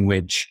kind of thing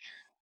which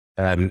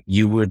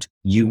you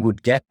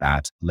would get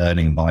that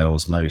learning by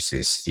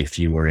osmosis if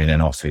you were in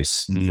an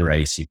office for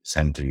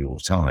 80% of your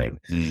time.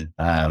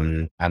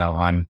 And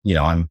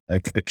I'm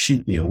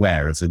acutely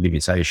aware of the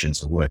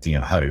limitations of working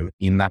at home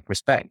in that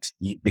respect,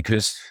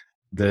 because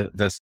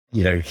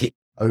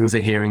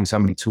overhearing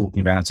somebody talking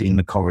about it in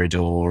the corridor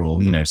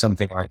or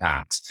something like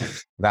that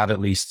at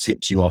least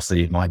tips you off that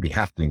it might be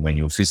happening when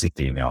you're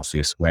physically in the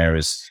office.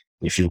 Whereas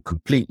if you're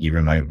completely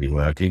remotely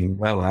working,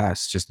 well,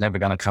 that's just never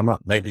going to come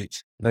up.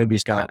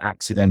 Nobody's going to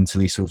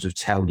accidentally sort of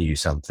tell you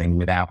something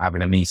without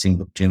having a meeting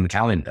booked in the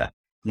calendar.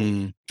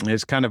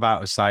 It's kind of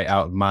out of sight,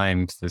 out of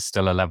mind. There's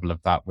still a level of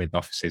that with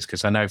offices,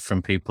 because I know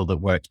from people that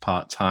worked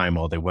part-time,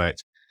 or they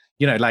worked,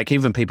 like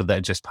even people that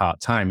are just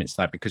part-time, it's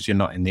like, because you're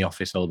not in the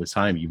office all the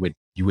time, you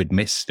would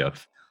miss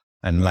stuff.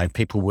 And like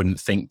people wouldn't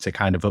think to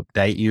kind of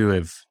update you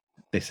if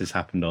this has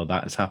happened or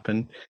that has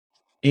happened.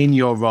 In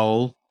your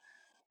role,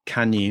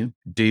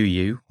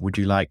 would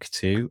you like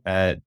to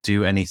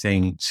do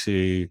anything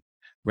to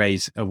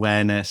raise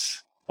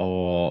awareness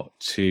or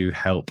to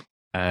help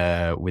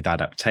with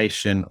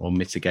adaptation or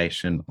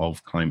mitigation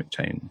of climate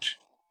change?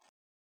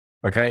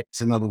 Okay,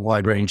 it's another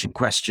wide-ranging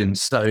question.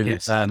 So,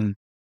 yes.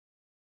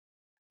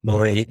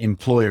 My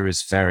employer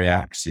is very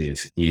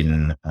active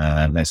in,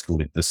 let's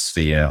call it the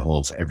sphere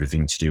of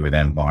everything to do with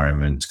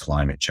environment,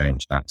 climate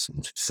change, that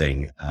sort of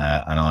thing.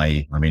 And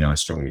I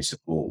strongly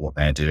support what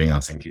they're doing. I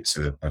think it's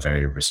a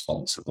very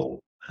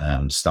responsible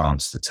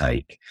stance to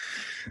take.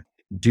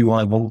 Do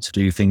I want to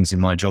do things in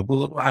my job?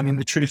 Well, I mean,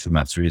 the truth of the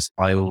matter is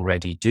I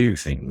already do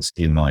things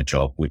in my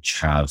job which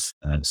have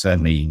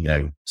certainly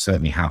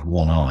have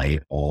one eye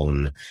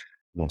on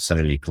not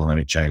solely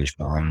climate change,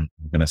 but I'm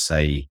going to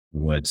say the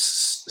word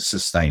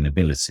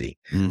sustainability.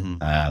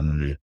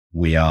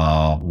 We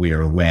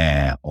are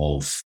aware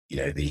of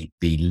the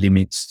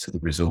limits to the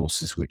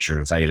resources which are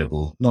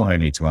available, not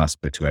only to us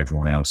but to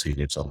everyone else who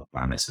lives on the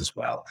planet as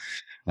well.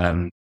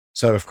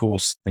 So, of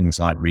course, things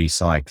like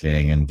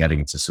recycling and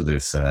getting to sort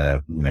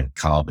of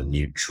carbon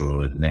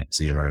neutral and net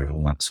zero and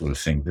all that sort of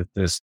thing.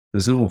 There's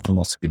an awful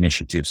lot of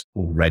initiatives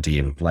already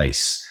in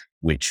place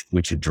which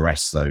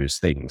address those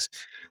things.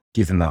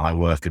 Given that I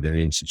work at an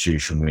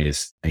institution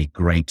with a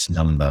great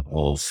number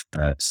of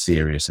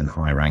serious and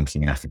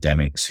high-ranking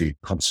academics who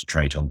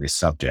concentrate on this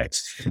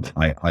subject,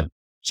 I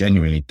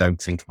genuinely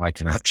don't think I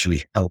can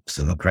actually help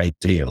them a great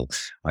deal.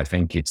 I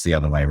think it's the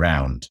other way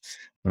around.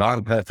 But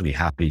I'm perfectly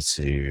happy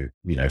to,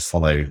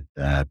 follow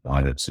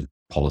either sort of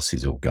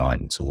policies or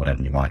guidance or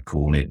whatever you might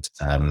call it,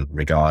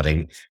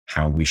 regarding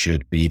how we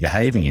should be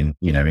behaving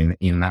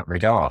in that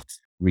regard.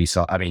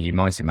 You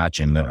might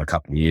imagine that a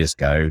couple of years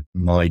ago,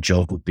 my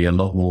job would be a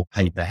lot more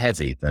paper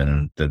heavy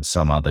than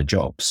some other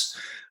jobs.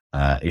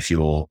 If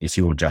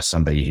you're just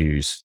somebody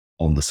who's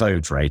on the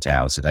phone for 8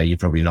 hours a day, you're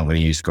probably not going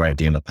to use a great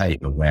deal of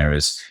paper.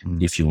 Whereas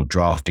if you're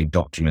drafting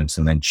documents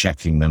and then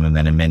checking them and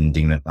then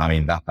amending them,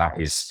 that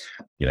is,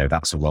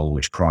 that's a role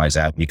which cries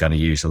out, you're going to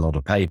use a lot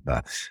of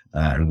paper.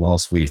 And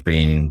whilst we've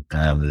been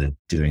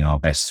doing our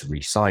best to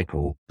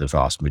recycle the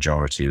vast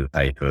majority of the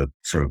paper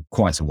for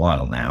quite a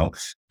while now,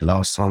 the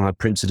last time I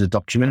printed a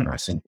document, I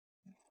think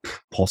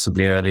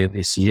possibly earlier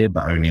this year,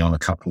 but only on a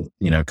couple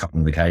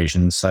of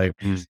occasions. So,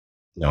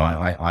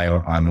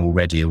 I'm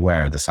already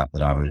aware of the fact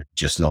that I was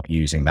just not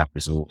using that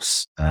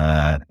resource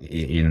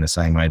in the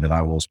same way that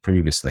I was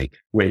previously,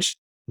 which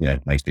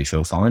makes me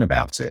feel fine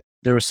about it.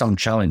 There are some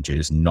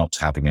challenges not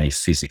having a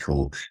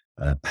physical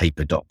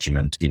paper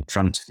document in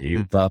front of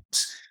you,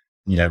 but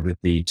with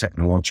the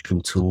technological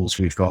tools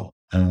we've got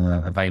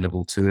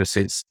available to us,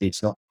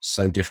 it's not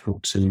so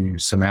difficult to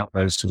surmount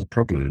those sort of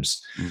problems.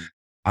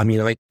 I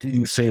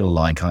do feel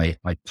like I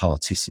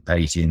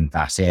participate in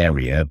that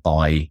area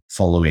by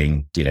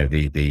following,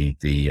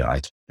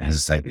 as I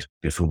say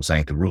before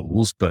saying the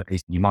rules, but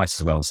you might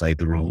as well say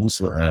the rules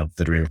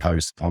that are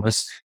imposed upon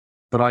us.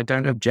 But I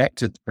don't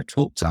object at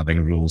all to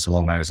having rules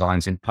along those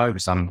lines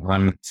imposed.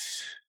 I'm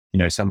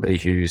somebody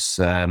who's,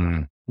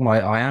 I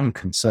am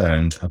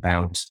concerned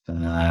about,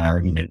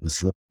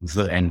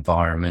 the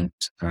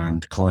environment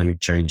and climate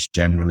change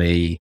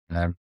generally.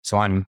 So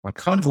I'm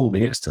kind of all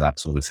ears to that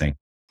sort of thing.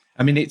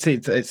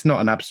 It's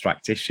not an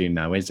abstract issue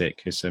now, is it?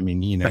 Because,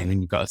 when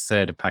you've got a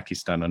third of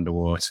Pakistan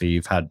underwater,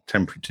 you've had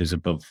temperatures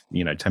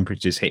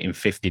temperatures hitting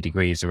 50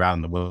 degrees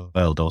around the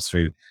world all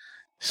through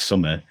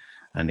summer,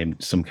 and in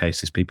some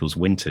cases, people's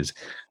winters.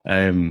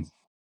 It's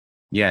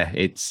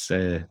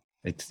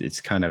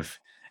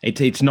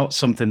not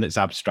something that's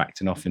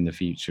abstract enough in the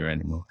future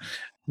anymore.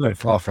 No,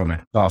 far from it.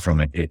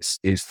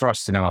 It's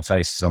thrust in our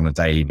faces on a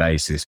daily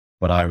basis,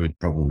 but I would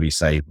probably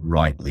say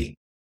rightly.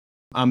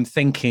 I'm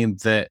thinking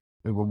that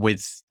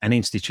with an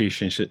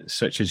institution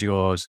such as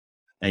yours,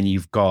 and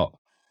you've got,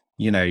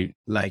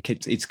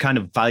 it's kind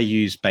of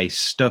values-based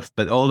stuff,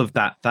 but all of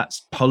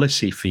that's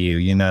policy for you,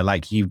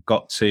 you've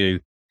got to,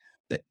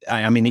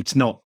 it's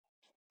not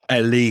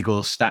a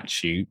legal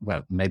statute.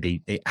 Well,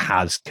 maybe it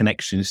has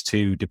connections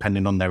to,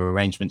 depending on their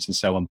arrangements and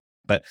so on,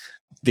 but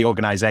the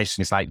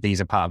organization is like, these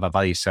are part of our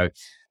values. So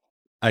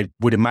I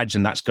would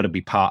imagine that's got to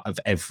be part of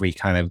every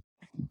kind of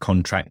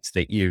contract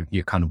that you're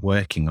kind of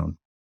working on?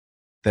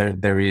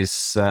 There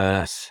is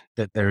an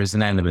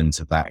element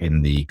of that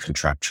in the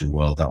contractual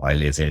world that I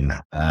live in.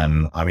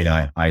 I mean,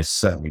 I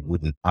certainly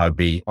wouldn't. I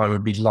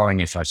would be lying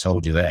if I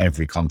told you that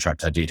every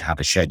contract I did had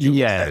a schedule.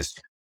 Yes,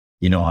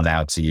 you're not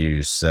allowed to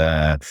use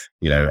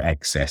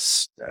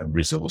excess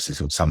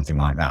resources or something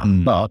like that.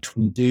 But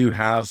we do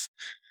have.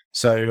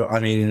 So I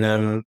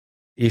mean,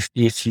 if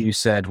you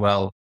said,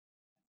 well,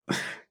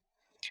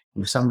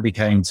 if somebody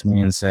came to me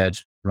and said,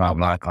 right,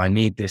 like I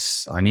need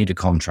a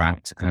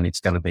contract and it's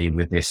going to be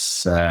with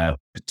this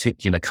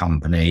particular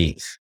company.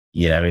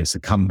 It's a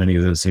company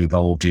that's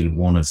involved in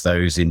one of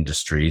those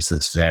industries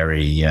that's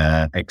very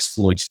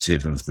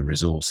exploitative of the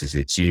resources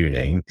it's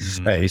using,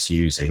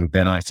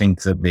 then I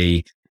think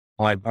that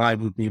I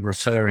would be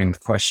referring the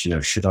question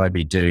of should I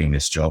be doing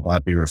this job?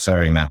 I'd be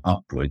referring that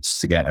upwards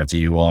to get a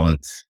view on,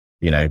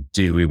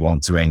 do we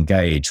want to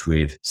engage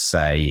with,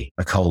 say,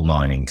 a coal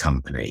mining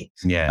company?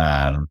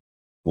 Yeah.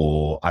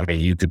 Or, I mean,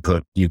 you could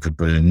put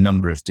a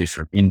number of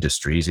different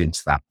industries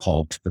into that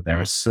pot, but there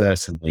are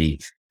certainly,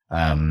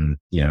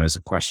 as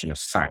a question of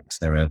fact,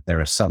 there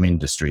are some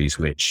industries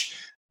which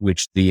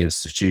the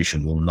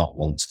institution will not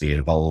want to be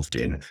involved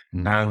in.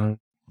 And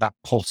that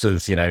pot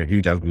of,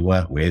 who don't we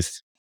work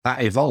with,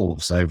 that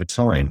evolves over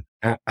time.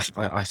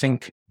 I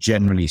think,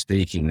 generally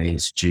speaking, the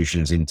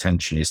institution's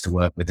intention is to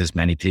work with as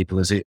many people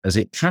as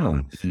it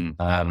can.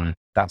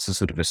 That's a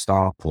sort of a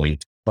start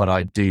point. But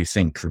I do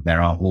think that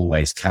there are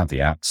always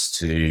caveats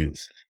to,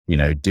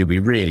 do we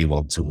really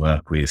want to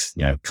work with,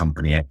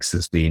 company X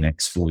that's been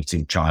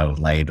exploiting child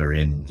labor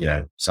in,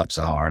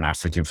 sub-Saharan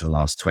Africa for the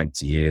last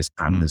 20 years.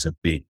 And there's a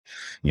big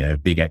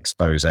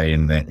expose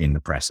in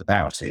the press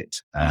about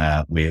it.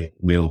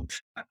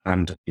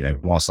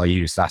 Whilst I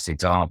use that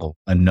example,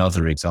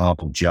 another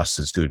example just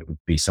as good would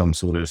be some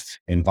sort of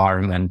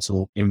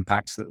environmental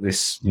impact that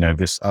this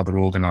other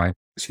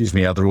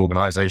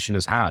organization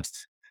has had.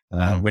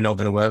 We're not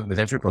going to work with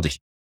everybody.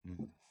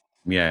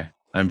 Yeah.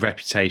 And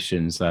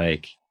reputations,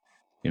 like,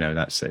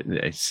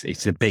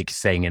 it's a big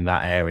thing in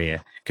that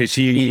area because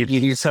you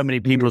need so many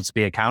people to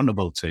be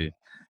accountable to.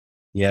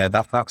 Yeah,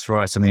 that's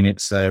right. I mean,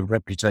 it's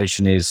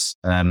reputation is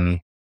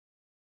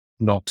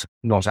not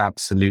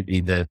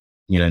absolutely the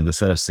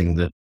first thing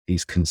that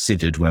is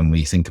considered when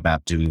we think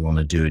about do we want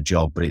to do a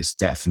job, but it's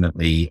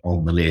definitely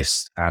on the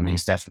list and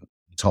it's definitely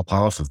top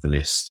half of the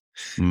list.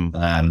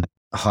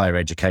 Higher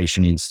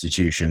education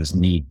institutions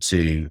need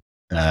to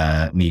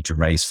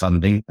raise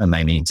funding, and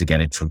they need to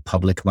get it from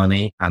public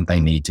money, and they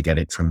need to get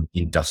it from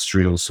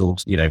industrial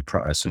source.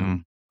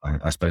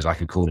 I suppose I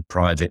could call it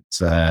private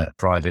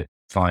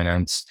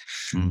finance.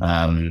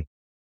 And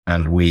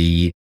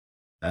we,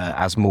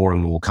 as more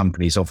and more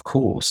companies, of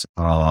course,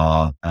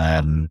 are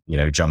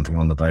jumping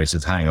on the boat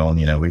of hang on,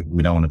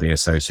 we don't want to be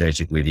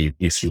associated with you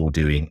if you're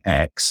doing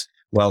X.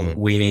 Well,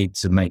 we need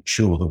to make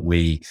sure that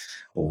we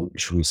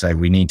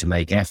need to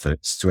make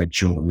efforts to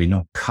ensure that we're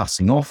not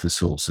cutting off a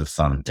source of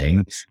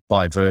funding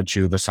by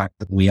virtue of the fact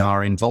that we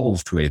are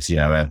involved with,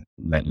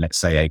 let's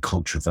say a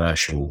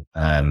controversial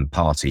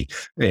party.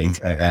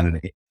 And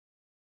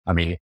I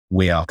mean,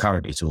 we are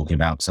currently talking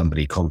about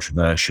somebody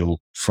controversial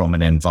from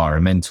an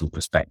environmental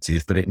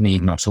perspective, but it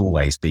need not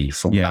always be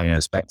from that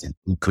perspective.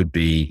 It could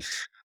be,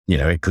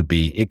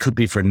 it could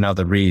be for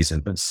another reason,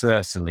 but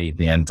certainly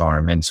the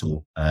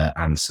environmental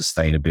and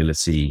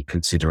sustainability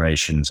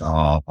considerations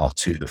are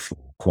to the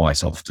fore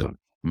quite often.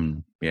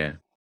 Yeah.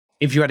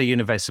 If you had a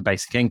universal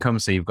basic income,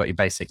 so you've got your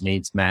basic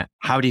needs met,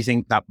 how do you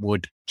think that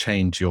would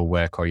change your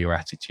work or your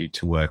attitude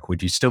to work?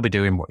 Would you still be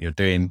doing what you're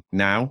doing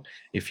now?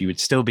 If you would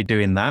still be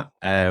doing that,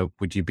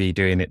 would you be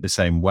doing it the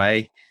same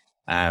way?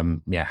 How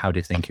do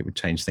you think it would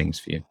change things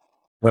for you?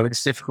 Well,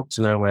 it's difficult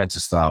to know where to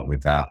start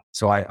with that.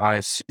 So I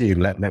assume,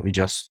 let me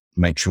just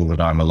make sure that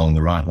I'm along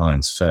the right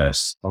lines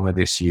first. By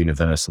this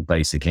universal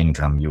basic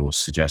income, you're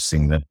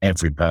suggesting that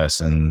every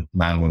person,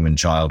 man, woman,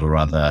 child or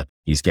other,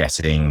 is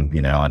getting,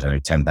 I don't know,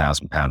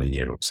 £10,000 a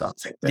year or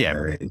something.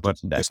 Yeah, but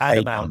that's an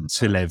amount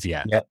to live,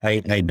 yeah. Yeah,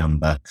 a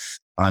number.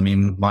 I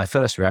mean, my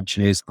first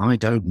reaction is, I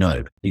don't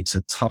know. It's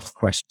a tough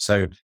question.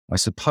 So I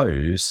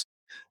suppose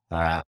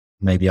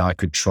maybe I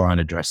could try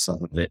and address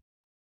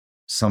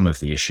some of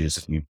the issues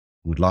that you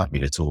would like me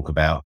to talk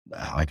about.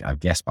 I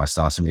guess by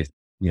starting with,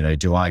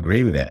 do I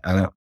agree with it?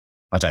 And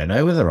I don't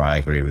know whether I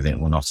agree with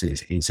it or not.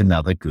 It's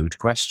another good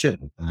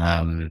question.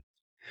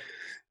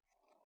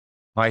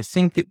 I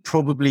think it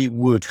probably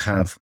would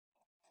have,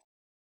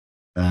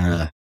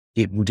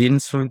 it would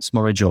influence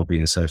my job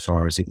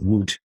insofar as it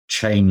would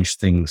change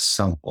things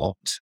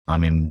somewhat. I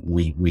mean,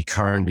 we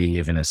currently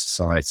live in a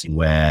society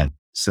where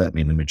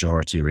certainly the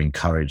majority are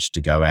encouraged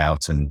to go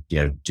out and,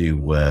 do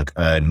work,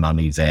 earn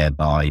money,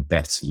 thereby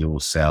better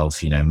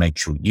yourself, make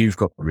sure you've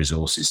got the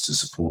resources to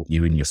support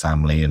you and your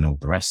family and all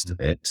the rest of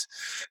it.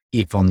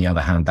 If on the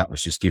other hand, that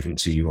was just given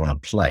to you on a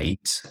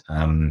plate,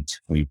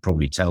 we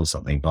probably tell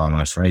something by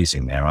my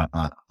phrasing there.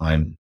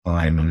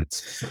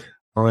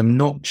 I'm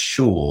not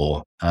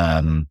sure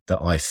that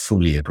I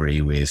fully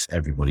agree with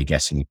everybody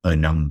getting a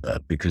number,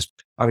 because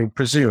I mean,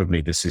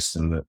 presumably the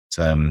system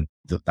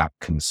that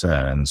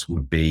concerns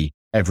would be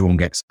everyone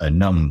gets a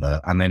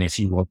number, and then if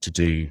you want to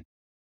do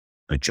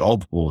a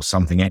job or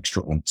something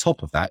extra on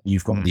top of that,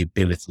 you've got the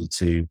ability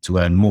to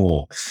earn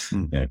more,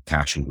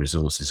 cash and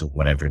resources or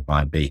whatever it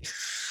might be.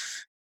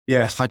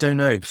 Yeah, I don't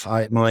know.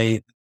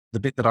 The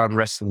bit that I'm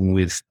wrestling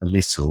with a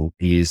little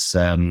is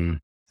I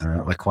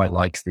quite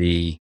like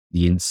the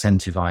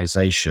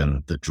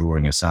incentivization that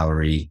drawing a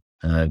salary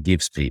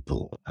gives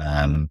people.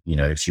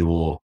 If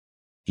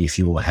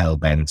you're hell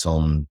bent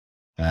on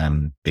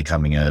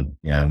becoming a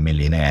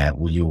millionaire,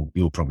 well,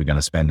 you're probably going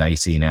to spend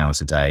 18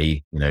 hours a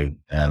day,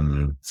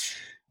 trying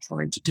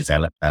to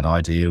develop that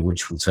idea,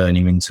 which will turn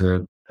you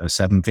into a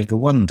 7-figure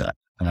wonder.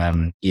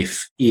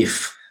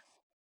 If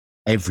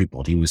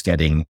everybody was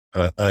getting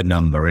a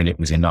number and it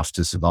was enough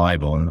to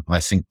survive on, I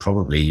think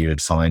probably you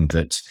would find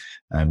that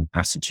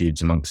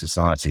attitudes among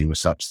society were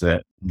such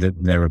that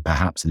there are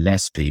perhaps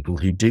less people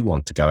who do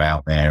want to go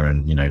out there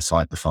and,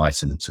 fight the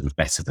fight and sort of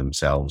better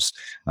themselves.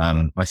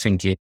 I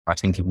think it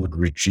would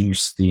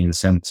reduce the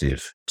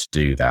incentive to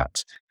do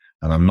that.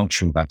 And I'm not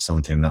sure that's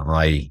something that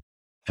I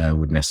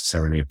would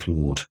necessarily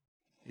applaud.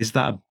 Is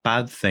that a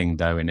bad thing,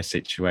 though, in a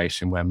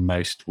situation where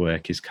most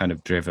work is kind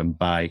of driven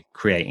by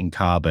creating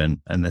carbon,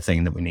 and the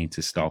thing that we need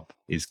to stop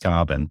is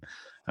carbon?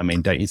 I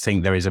mean, don't you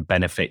think there is a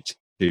benefit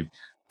to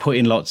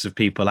putting lots of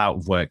people out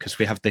of work, because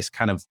we have this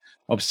kind of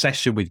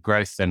obsession with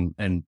growth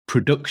and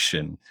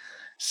production?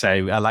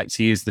 So I like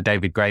to use the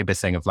David Graeber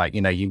thing of like,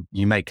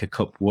 you make a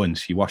cup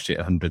once, you wash it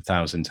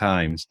 100,000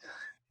 times.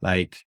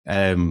 Like,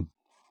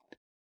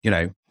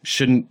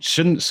 shouldn't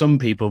some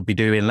people be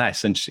doing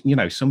less? And,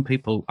 some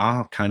people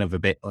are kind of a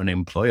bit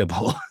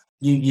unemployable.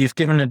 You've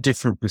given a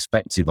different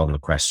perspective on the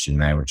question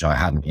there, which I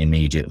hadn't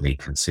immediately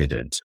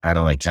considered. And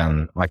I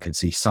can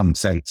see some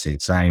sense in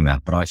saying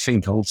that, but I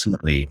think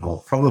ultimately,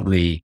 or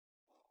probably,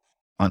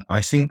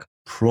 I think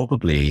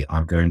probably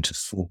I'm going to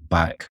fall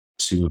back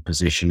to a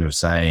position of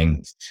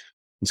saying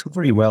it's all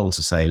very well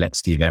to say,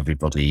 let's give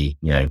everybody,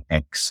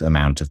 X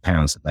amount of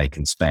pounds that they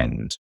can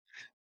spend.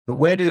 But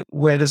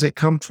where does it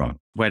come from?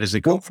 Where does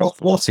it come from?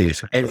 What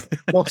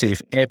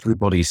if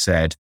everybody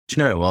said,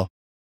 do you know what?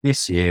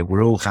 This year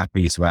we're all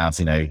happy to have,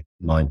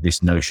 like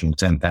this notion of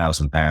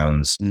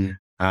 £10,000,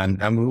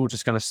 and we're all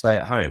just going to stay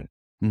at home.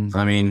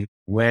 I mean,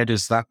 where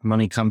does that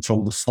money come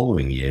from the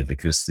following year?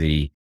 Because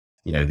I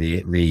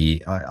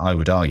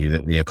would argue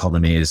that the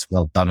economy is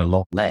done a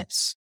lot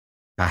less.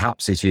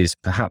 Perhaps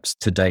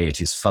today it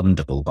is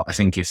fundable, but I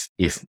think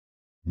if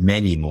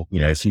many more,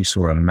 if you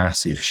saw a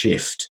massive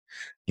shift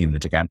in the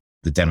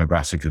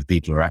demographic of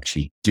people who are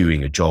actually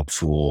doing a job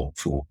for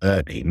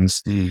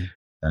earnings,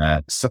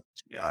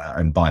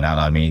 and by that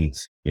I mean,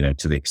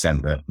 to the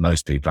extent that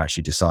most people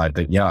actually decide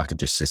that, I could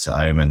just sit at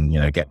home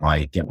and, get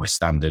my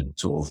standard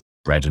sort of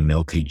bread and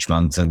milk each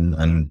month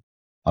and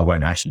I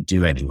won't actually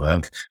do any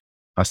work.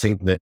 I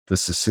think that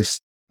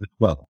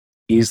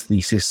is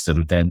the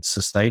system then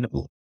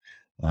sustainable?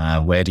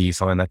 Where do you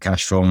find that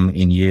cash from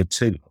in year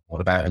 2?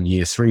 What about in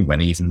year 3,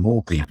 when even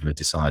more people are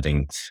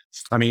deciding?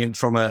 I mean,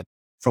 from an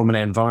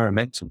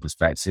environmental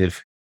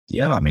perspective,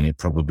 it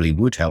probably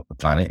would help the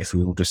planet if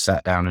we all just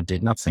sat down and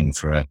did nothing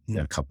for a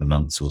couple of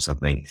months or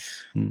something.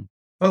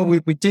 Well,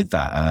 we did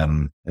that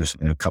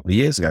a couple of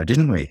years ago,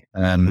 didn't we?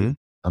 I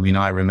mean,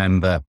 I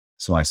remember,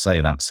 so I say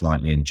that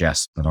slightly in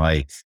jest, but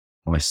I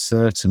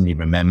certainly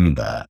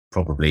remember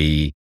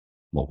probably,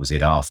 what was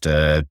it,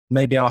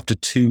 maybe after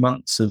 2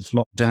 months of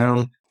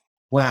lockdown,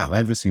 wow,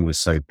 everything was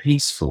so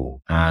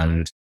peaceful.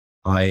 And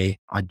I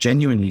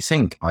genuinely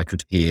think I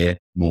could hear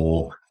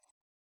more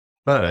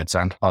birds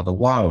and other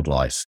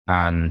wildlife,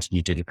 and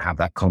you didn't have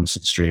that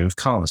constant stream of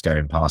cars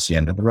going past the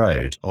end of the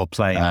road. Or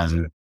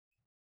planes.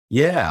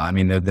 I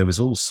mean, there was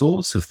all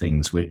sorts of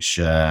things which,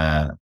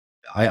 I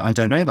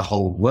don't know, the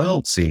whole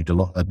world seemed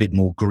a bit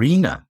more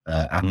greener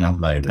at that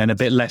moment. And a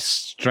bit less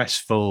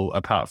stressful,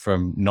 apart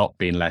from not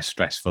being less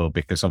stressful,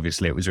 because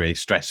obviously it was really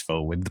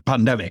stressful with the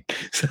pandemic.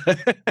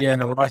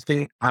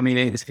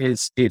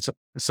 It's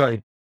so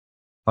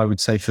I would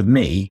say for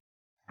me,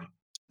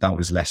 that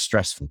was less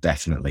stressful,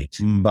 definitely.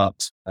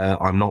 But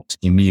I'm not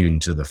immune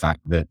to the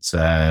fact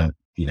that,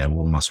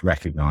 one must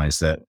recognize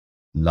that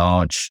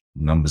large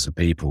numbers of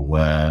people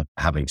were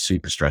having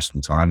super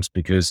stressful times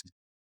because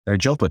their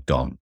job had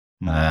gone.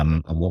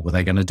 And what were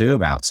they going to do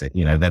about it?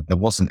 There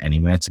wasn't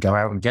anywhere to go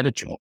out and get a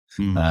job.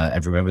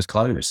 Everywhere was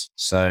closed.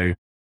 So,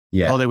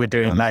 Or they were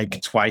doing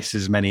like twice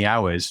as many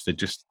hours for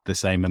just the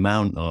same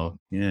amount,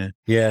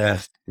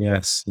 Yes.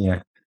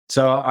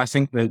 So I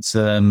think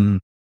that,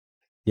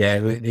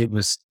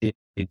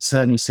 it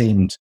certainly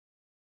seemed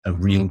a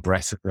real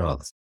breath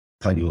of,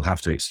 you'll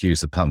have to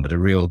excuse the pun, but a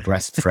real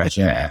breath of fresh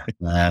air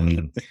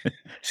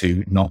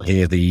to not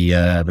hear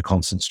the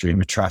constant stream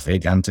of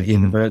traffic and to hear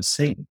the birds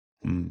sing.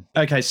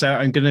 Okay, so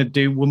I'm going to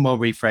do one more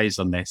rephrase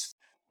on this.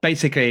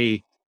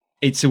 Basically,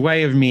 it's a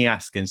way of me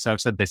asking, so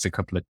I've said this a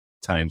couple of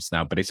times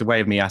now, but it's a way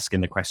of me asking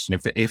the question,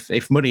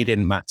 if money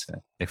didn't matter,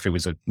 if it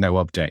was no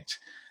object,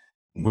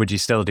 would you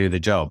still do the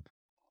job?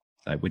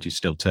 Like, would you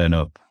still turn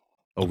up?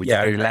 Or would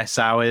Yeah. you do less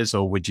hours?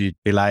 Or would you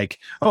be like,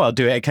 oh, I'll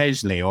do it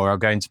occasionally, or I'll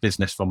go into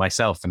business for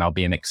myself and I'll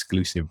be an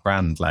exclusive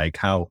brand? Like,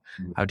 how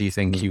do you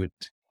think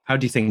how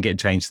do you think it'd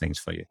change things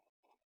for you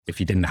if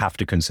you didn't have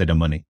to consider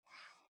money?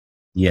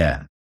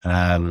 Yeah.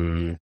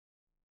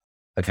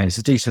 Okay, it's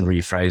a decent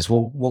rephrase.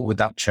 Well, what would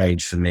that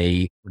change for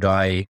me?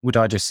 Would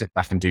I just sit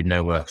back and do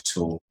no work at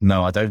all?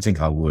 No, I don't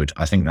think I would.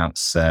 I think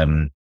that's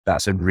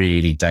a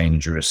really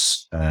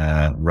dangerous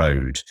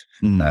road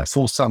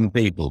for some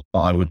people, but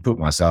I would put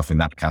myself in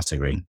that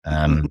category.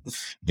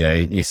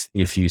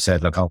 If you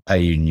said, look, I'll pay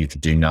you and you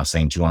could do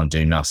nothing, do you want to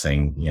do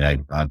nothing?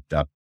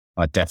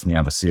 I'd definitely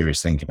have a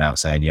serious think about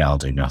saying, yeah, I'll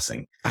do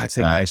nothing. I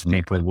think most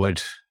people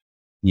would.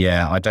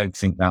 Yeah, I don't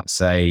think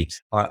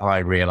I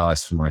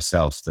realize for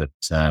myself that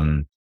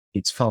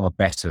it's far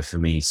better for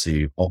me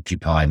to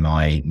occupy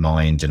my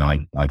mind and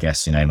I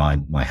guess,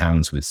 my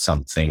hands with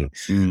something.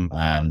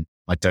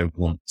 I don't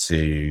want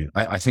to,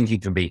 I think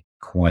it can be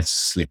quite a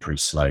slippery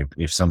slope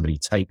if somebody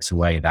takes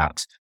away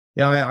that.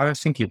 Yeah, I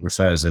think it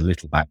refers a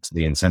little back to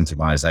the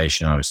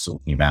incentivization I was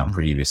talking about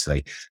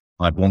previously.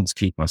 I'd want to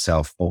keep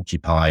myself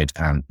occupied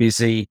and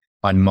busy.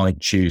 I might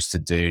choose to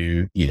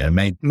do,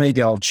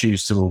 maybe I'll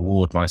choose to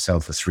reward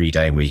myself a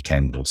 3-day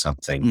weekend or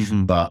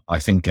something. But I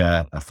think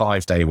a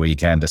 5-day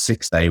weekend, a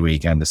 6-day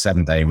weekend, a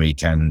 7-day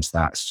weekend,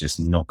 that's just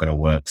not going to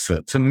work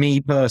for me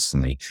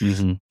personally.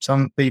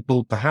 Some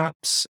people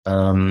perhaps,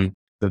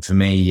 but for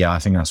me, yeah, I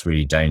think that's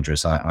really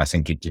dangerous. I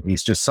think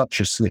it's just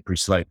such a slippery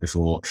slope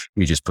before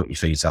you just put your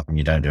feet up and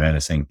you don't do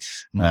anything.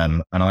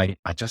 And I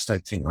just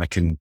don't think I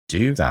can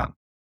do that.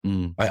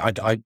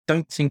 I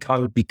don't think I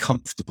would be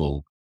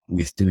comfortable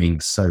with doing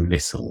so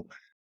little.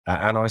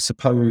 And I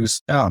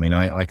suppose,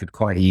 I could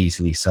quite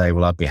easily say,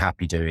 well, I'd be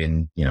happy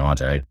doing, I don't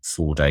know,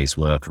 4 days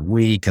work a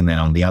week. And then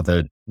on the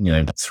other,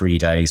 3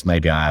 days,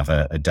 maybe I have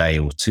a day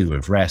or two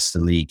of rest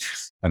a week.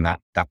 And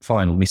that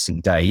final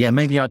missing day, yeah,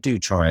 maybe I do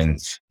try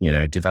and,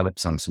 develop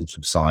some sort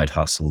of side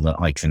hustle that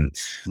I can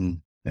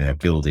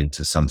build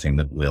into something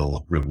that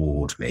will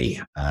reward me.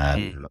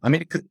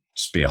 It could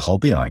just be a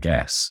hobby, I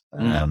guess.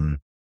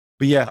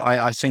 But yeah,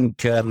 I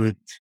think,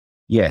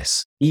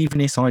 yes, even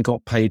if I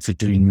got paid for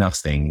doing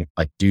nothing,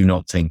 I do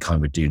not think I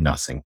would do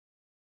nothing.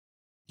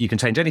 You can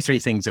change any 3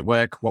 things at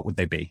work. What would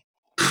they be?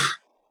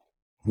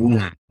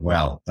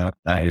 Well,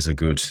 that is a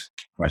good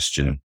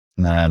question.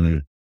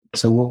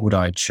 So what would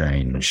I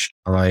change?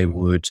 I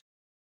would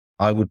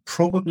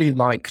probably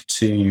like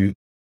to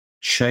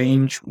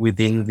change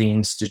within the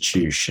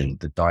institution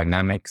the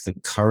dynamic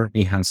that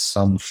currently has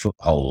some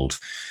foothold.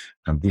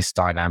 And this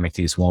dynamic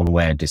is one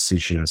where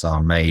decisions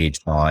are made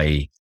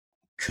by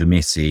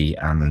committee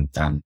and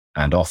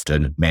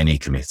often many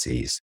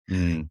committees.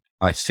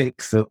 I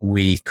think that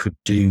we could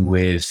do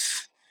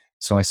with,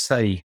 so I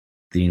say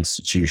the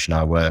institution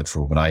I work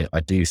for, but I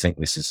do think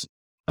this is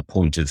a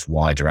point of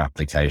wider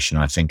application.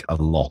 I think a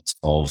lot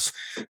of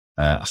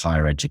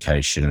higher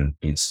education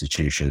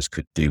institutions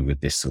could do with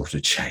this sort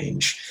of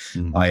change.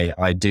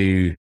 I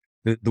do,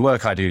 the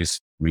work I do is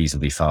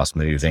reasonably fast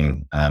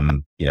moving.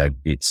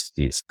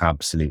 It's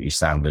absolutely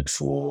standard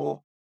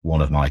for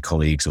one of my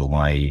colleagues or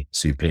my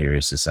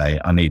superiors to say,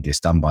 I need this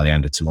done by the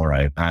end of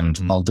tomorrow, and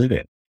I'll do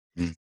it.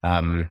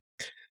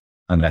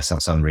 Unless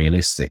that's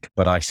unrealistic.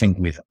 But I think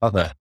with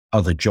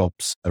other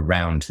jobs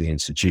around the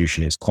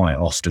institution, it's quite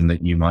often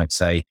that you might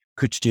say,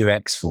 could you do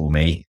X for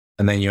me?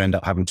 And then you end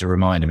up having to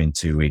remind them in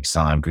 2 weeks'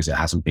 time because it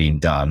hasn't been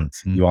done.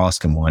 You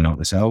ask them why not.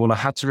 They say, oh, well, I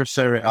had to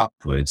refer it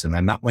upwards. And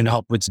then that went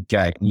upwards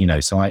again,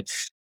 so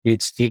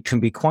it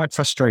can be quite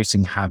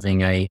frustrating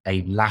having a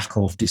lack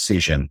of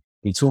decision.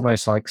 It's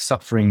almost like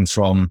suffering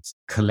from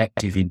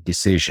collective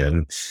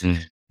indecision.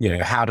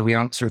 How do we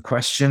answer a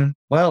question?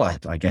 Well,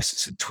 I guess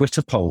it's a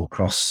Twitter poll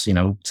across,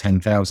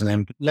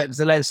 10,000.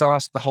 Let's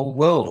ask the whole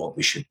world what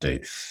we should do.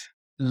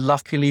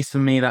 Luckily for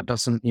me, that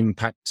doesn't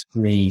impact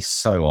me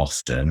so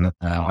often.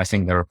 I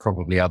think there are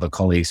probably other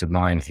colleagues of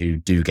mine who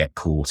do get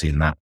caught in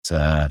that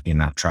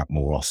trap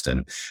more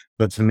often.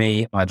 But for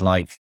me, I'd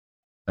like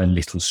a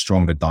little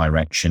stronger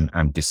direction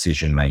and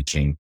decision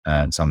making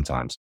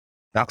sometimes.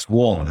 That's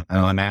one,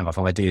 and I'm out of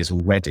ideas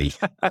already.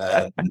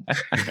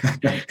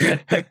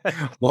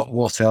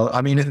 What else?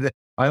 I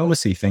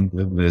honestly think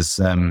that there's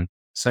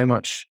so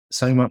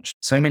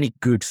many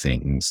good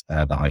things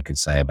that I could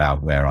say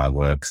about where I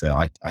work. So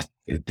I'll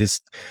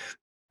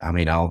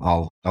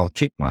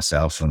kick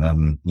myself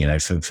and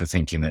for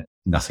thinking that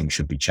nothing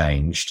should be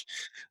changed.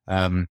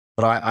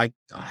 But I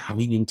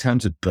mean, in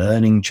terms of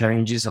burning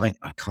changes, I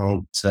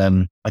can't.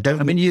 I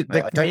don't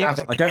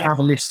have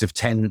a list of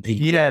 10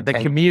 people. Yeah, the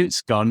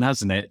commute's gone,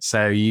 hasn't it?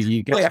 So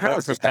you get to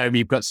work from home.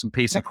 You've got some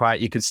peace and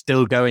quiet. You could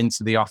still go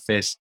into the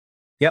office.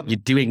 Yep, you're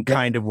doing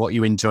kind of what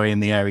you enjoy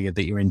in the area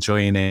that you're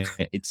enjoying it.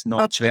 It's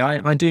not actually.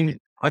 I do.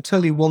 I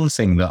tell you one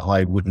thing that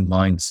I wouldn't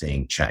mind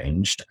seeing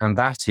changed, and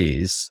that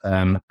is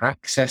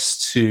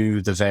access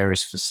to the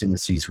various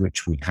facilities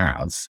which we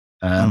have.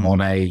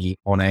 On a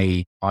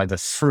either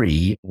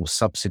free or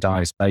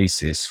subsidized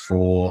basis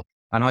for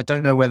And I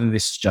don't know whether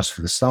this is just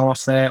for the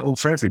staff there or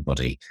for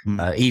everybody,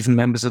 even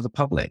members of the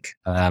public.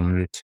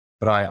 But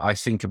I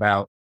think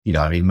about,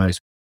 I mean,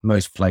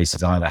 most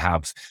places either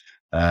have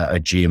a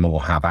gym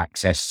or have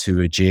access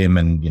to a gym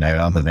and,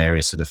 other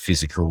various sort of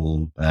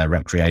physical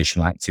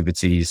recreational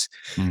activities.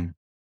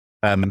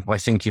 I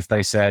think if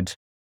they said,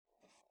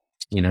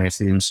 if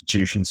the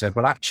institution said,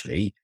 well,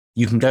 actually,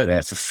 you can go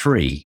there for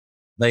free,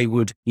 they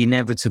would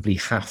inevitably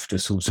have to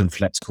sort of,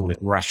 let's call it,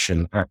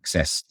 ration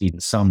access in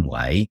some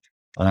way.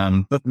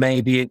 But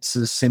maybe it's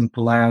as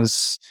simple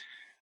as,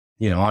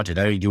 I don't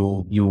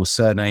know, your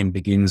surname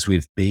begins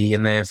with B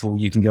and therefore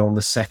you can go on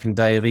the second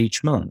day of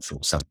each month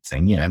or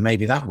something.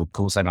 Maybe that would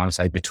cause them, I would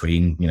say,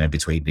 between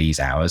these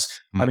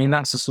hours. I mean,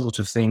 that's the sort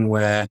of thing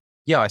where,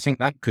 I think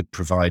that could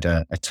provide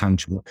a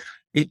tangible,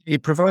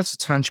 it provides a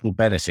tangible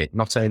benefit,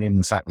 not only in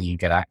the fact that you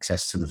get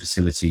access to the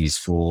facilities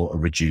for a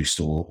reduced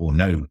or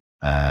no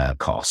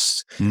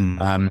cost,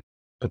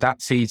 but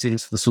that feeds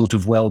into the sort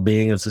of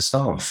well-being of the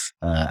staff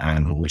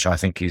angle, which I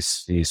think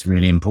is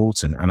really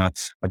important. And I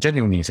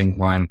genuinely think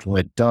my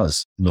employer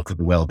does look at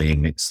the well-being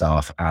of its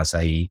staff as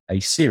a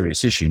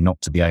serious issue,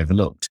 not to be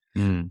overlooked.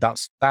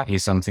 That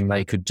is something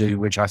they could do,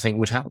 which I think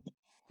would help.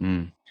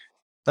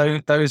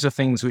 Those are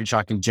things which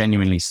I can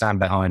genuinely stand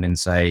behind and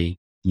say,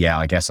 yeah,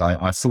 I guess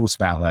I thought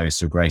about those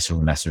to a greater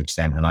or lesser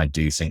extent, and I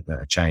do think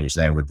that a change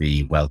there would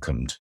be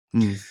welcomed.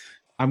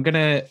 I'm going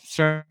to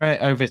throw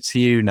it over to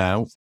you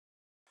now.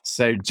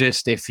 So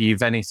just if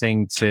you've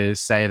anything to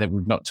say that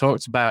we've not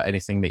talked about,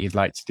 anything that you'd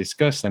like to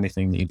discuss,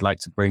 anything that you'd like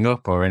to bring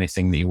up, or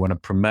anything that you want to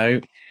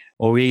promote,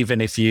 or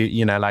even if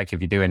you like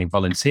if you do any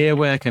volunteer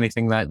work,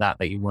 anything like that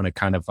you want to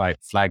kind of like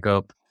flag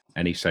up,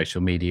 any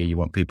social media you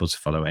want people to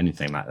follow,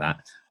 anything like that,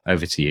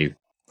 over to you.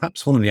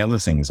 Perhaps one of the other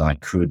things I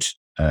could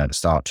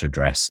start to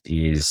address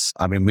is,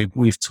 I mean,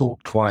 we've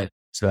talked quite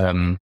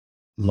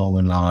long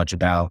and large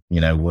about,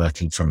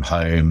 working from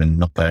home and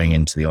not going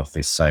into the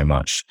office so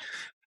much.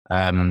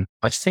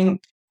 I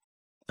think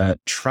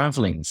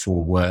traveling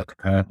for work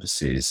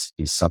purposes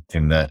is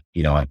something that,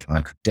 I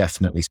could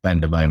definitely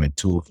spend a moment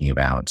talking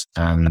about.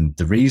 And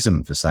the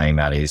reason for saying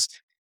that is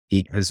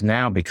it has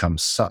now become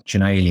such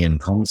an alien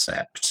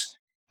concept,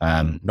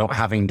 not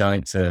having done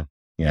it for,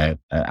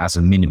 as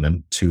a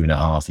minimum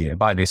 2.5 years.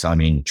 By this, I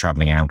mean,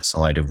 traveling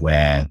outside of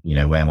where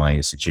my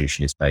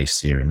institution is based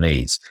here in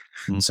Leeds.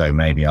 So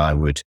maybe I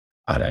would,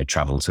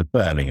 travel to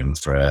Birmingham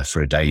for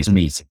a day's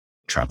meeting,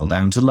 travel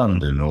down to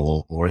London,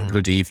 or it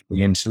could even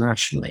be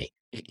internationally.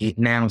 It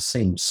now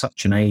seems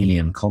such an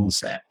alien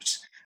concept.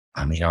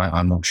 I mean,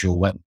 I'm not sure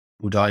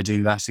would I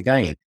do that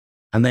again?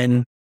 And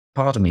then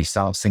part of me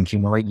starts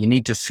thinking, well, you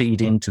need to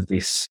feed into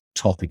this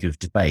topic of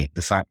debate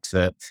the fact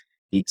that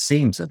it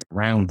seems that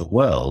around the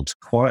world,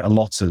 quite a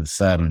lot of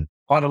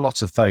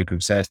folk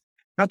have said,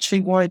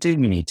 actually, why do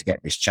we need to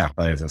get this chap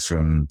over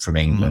from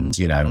England?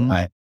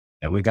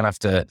 We're going to have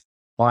to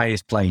buy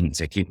his plane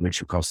ticket,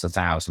 which will cost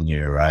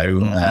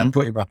 €1,000,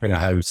 put him up in a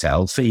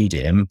hotel, feed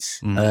him.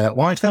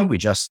 Why don't we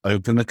just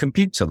open the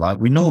computer like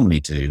we normally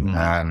do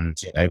and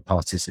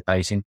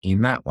participate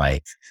in that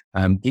way?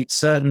 It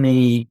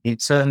certainly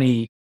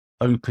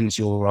opens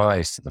your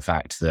eyes to the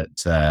fact that,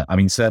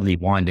 certainly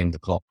winding the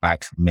clock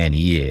back many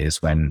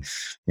years when,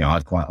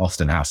 I'd quite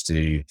often have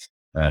to,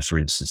 for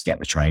instance, get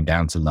the train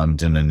down to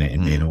London and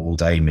it'd be an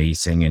all-day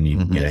meeting, and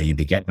you'd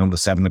be getting on the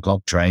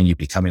 7:00 train, you'd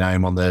be coming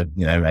home on the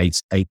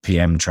 8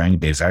 p.m. train, it'd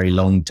be a very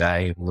long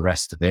day, all the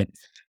rest of it.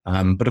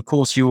 But of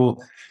course,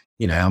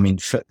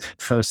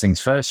 first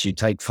things first, you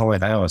take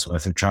 5 hours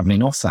worth of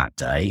traveling off that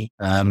day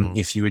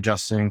if you were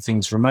just doing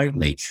things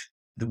remotely,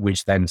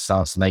 which then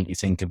starts to make you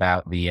think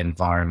about the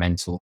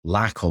environmental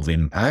lack of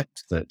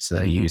impact that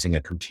using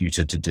a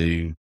computer to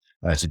do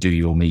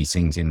your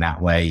meetings in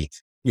that way.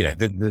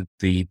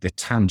 The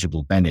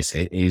tangible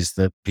benefit is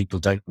that people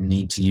don't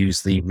need to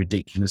use the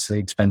ridiculously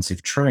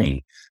expensive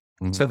train.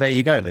 So there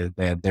you go.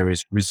 There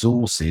is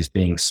resources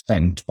being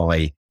spent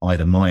by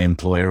either my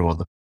employer or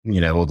the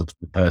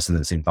person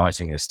that's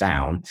inviting us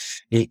down.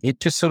 It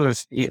just sort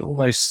of, it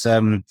almost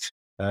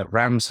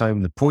rams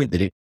home the point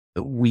that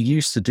we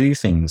used to do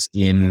things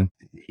in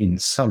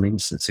some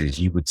instances,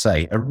 you would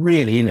say, a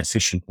really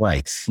inefficient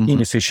way.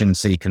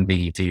 Inefficiency can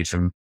be viewed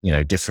from,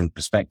 different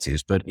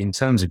perspectives, but in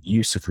terms of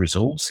use of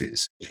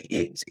resources,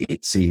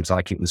 it seems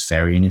like it was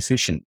very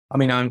inefficient. I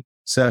mean,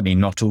 certainly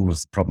not all of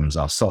the problems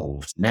are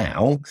solved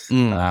now,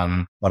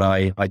 but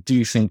I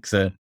do think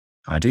that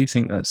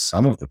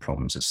some of the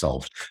problems are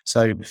solved.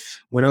 So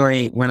when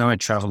I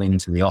travel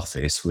into the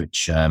office,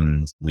 which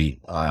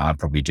I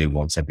probably do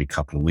once every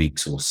couple of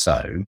weeks or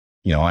so,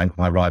 I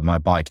ride my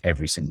bike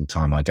every single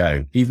time I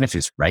go, even if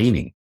it's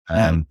raining,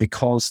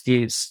 because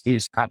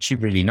it's actually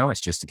really nice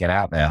just to get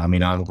out there. I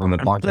mean, I'm a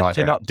bike rider.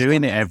 You're not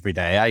doing it every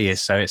day, are you?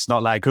 So it's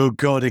not like, oh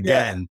God,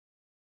 again. Yeah.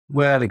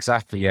 Well,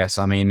 exactly. Yes.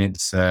 I mean,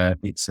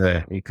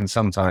 it can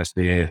sometimes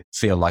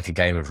feel like a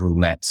game of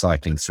roulette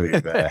cycling through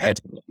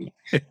ahead of me,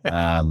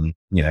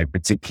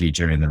 particularly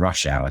during the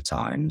rush hour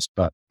times.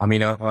 But I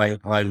mean, I'd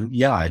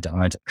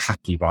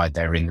happily ride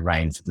there in the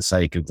rain for the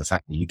sake of the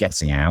fact that you're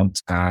getting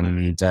out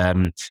and,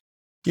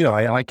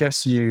 I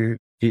guess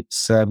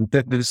there's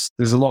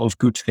a lot of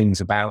good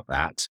things about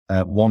that.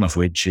 One of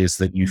which is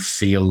that you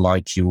feel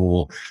like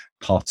you're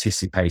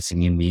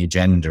participating in the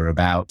agenda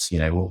about,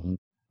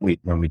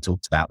 when we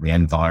talked about the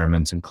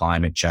environment and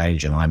climate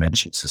change, and I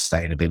mentioned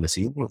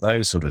sustainability, all of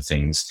those sort of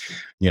things,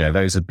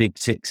 those are big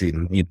ticks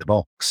in the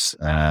box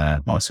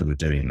by sort of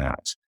doing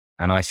that.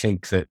 And I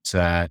think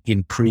that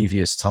in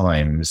previous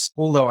times,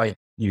 although I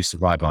used to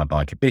ride my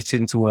bike a bit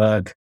into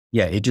work,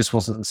 it just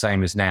wasn't the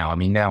same as now. I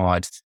mean, now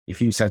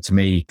if you said to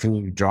me, can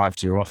you drive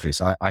to your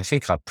office? I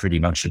think I'd pretty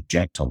much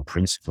object on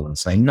principle and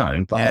say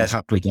no, but I'd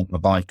happily get my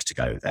bike to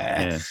go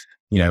there.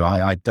 Yeah.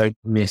 I don't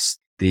miss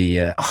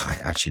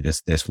actually,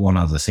 there's one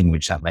other thing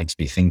which that makes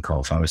me think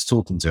of. I was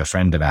talking to a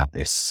friend about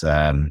this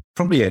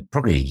probably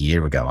a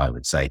year ago, I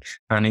would say,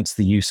 and it's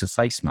the use of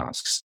face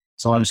masks.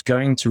 So I was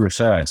going to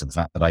refer to the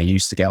fact that I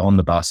used to get on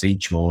the bus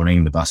each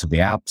morning. The bus would be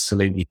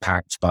absolutely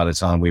packed by the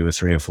time we were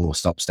 3 or 4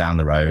 stops down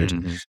the road.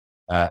 Mm-hmm.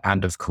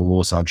 And of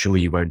course, I'm sure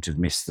you won't have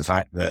missed the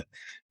fact that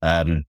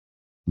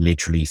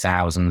literally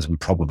thousands and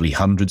probably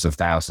hundreds of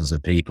thousands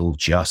of people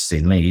just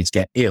in Leeds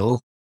get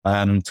ill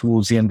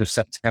towards the end of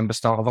September,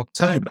 start of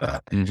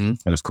October. Mm-hmm.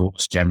 And of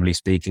course, generally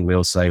speaking,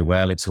 we'll say,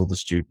 well, it's all the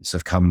students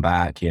have come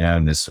back,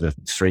 and there's sort of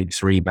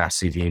three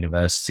massive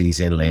universities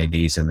in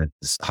Leeds, and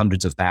there's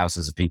hundreds of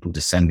thousands of people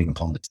descending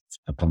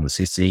upon the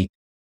city.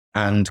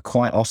 And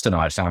quite often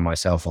I found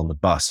myself on the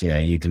bus,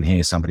 you can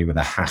hear somebody with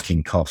a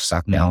hacking cough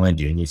sat behind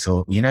you, and you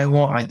thought, you know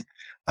what,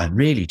 I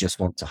really just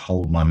want to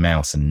hold my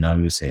mouth and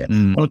nose here.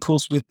 Well, of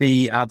course, with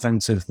the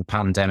advent of the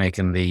pandemic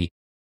and the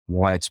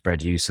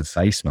widespread use of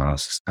face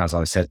masks, as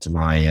I said to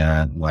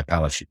my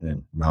pal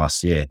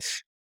last year,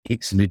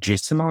 it's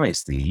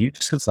legitimized the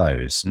use of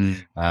those.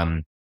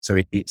 So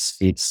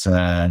it's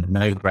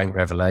no great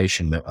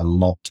revelation that a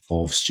lot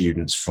of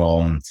students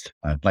from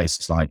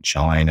places like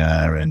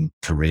China and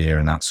Korea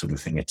and that sort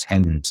of thing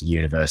attend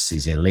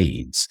universities in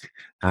Leeds.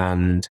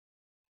 And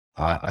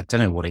I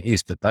don't know what it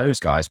is, but those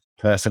guys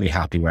are perfectly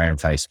happy wearing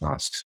face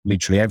masks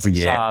literally every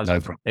year. SARS.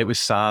 It was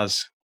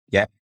SARS.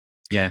 Yeah.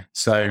 Yeah.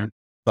 So,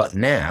 but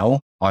now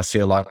I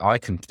feel like I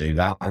can do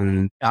that.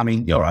 And I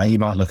mean, you're right, you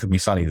might look at me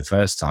funny the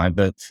first time,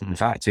 but the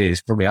fact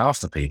is probably half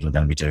the people are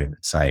going to be doing the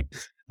same.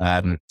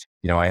 I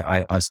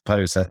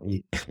suppose that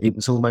it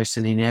was almost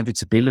an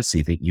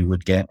inevitability that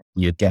you'd get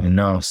a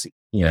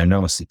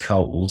nasty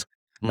cold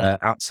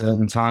at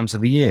certain times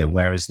of the year.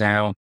 Whereas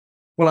now,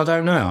 well, I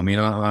don't know. I mean,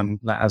 I'm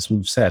as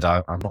we've said,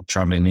 I'm not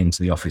traveling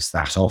into the office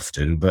that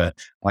often, but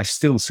I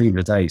still see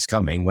the days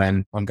coming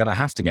when I'm going to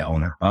have to get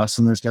on that bus,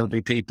 and there's going to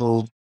be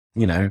people,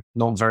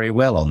 not very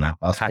well on that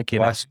bus.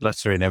 Hacking,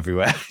 spluttering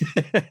everywhere.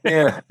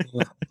 Yeah.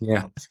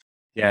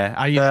 Yeah,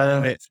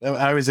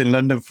 I was in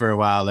London for a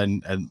while,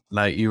 and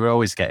like you were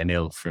always getting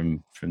ill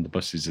from the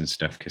buses and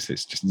stuff because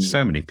it's just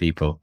so many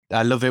people.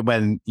 I love it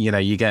when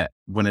you get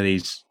one of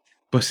these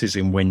buses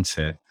in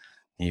winter,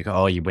 and you got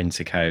all your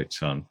winter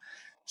coats on.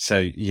 So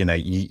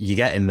you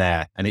get in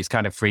there, and it's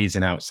kind of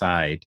freezing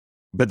outside,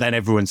 but then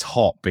everyone's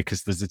hot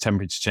because there's a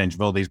temperature change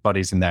of all these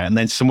bodies in there, and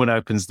then someone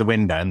opens the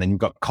window, and then you've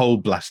got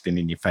cold blasting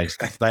in your face.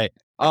 It's like,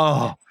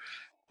 oh.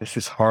 This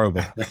is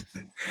horrible.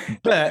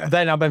 But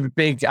then I'm a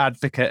big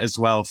advocate as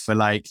well for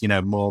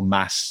more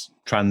mass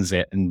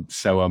transit and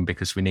so on,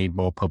 because we need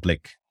more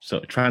public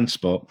sort of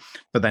transport.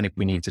 But then if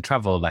we need to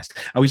travel less,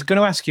 I was going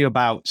to ask you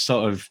about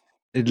sort of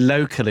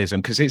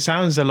localism, because it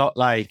sounds a lot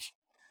like,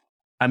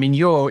 I mean,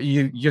 your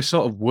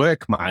sort of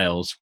work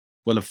miles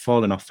will have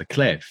fallen off the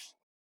cliff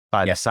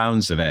by the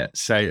sounds of it.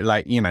 So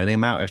the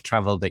amount of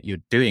travel that you're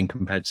doing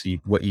compared to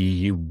what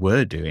you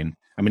were doing.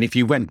 I mean, if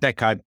you went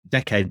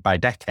decade by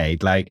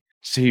decade,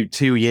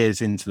 2 years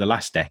into the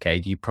last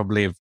decade, you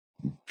probably have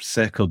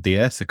circled the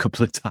earth a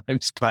couple of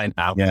times by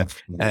now. Yeah.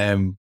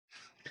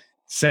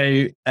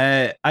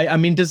 I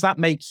mean, does that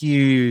make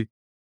you,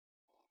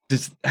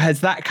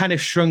 has that kind of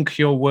shrunk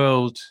your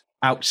world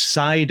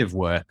outside of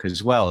work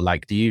as well?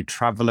 Do you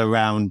travel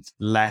around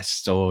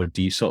less, or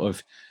do you sort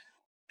of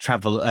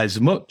travel as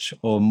much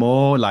or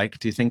more? Do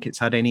you think it's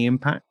had any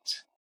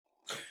impact?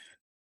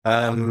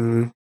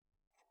 Yeah,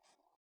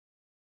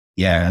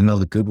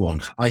 another good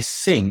one.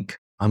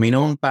 I mean,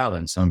 on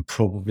balance, I'm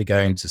probably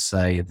going to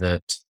say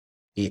that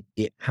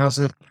it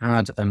hasn't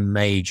had a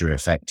major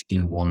effect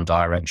in one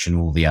direction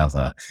or the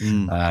other.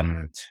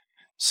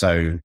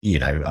 So,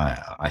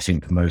 I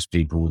think most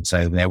people would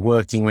say their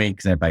working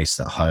week, they're based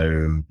at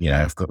home,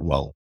 I've got,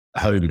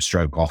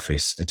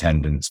 home/office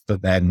attendance,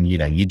 but then,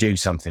 you do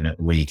something at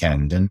the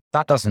weekend, and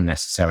that doesn't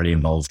necessarily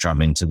involve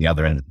traveling to the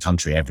other end of the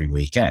country every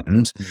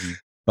weekend,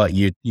 but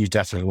you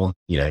definitely want,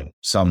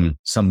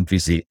 some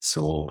visits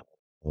or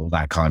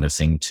that kind of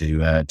thing to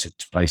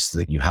places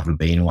that you haven't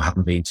been or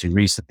haven't been to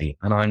recently.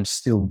 And I'm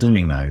still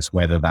doing those,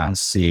 whether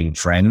that's seeing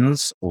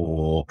friends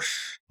or,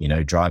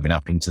 driving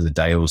up into the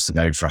Dales to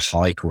go for a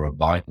hike or a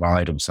bike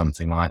ride or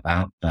something like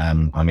that.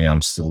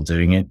 I'm still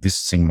doing it.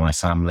 Visiting my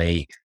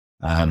family,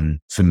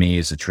 for me,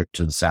 is a trip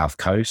to the South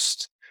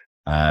Coast.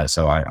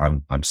 So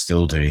I'm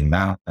still doing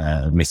that,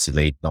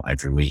 admittedly not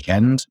every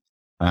weekend.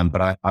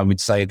 But I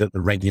would say that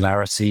the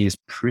regularity is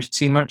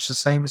pretty much the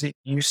same as it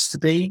used to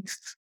be.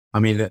 I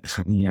mean,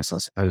 yes, I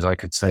suppose I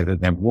could say that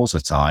there was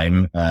a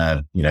time,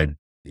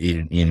 in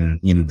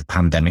the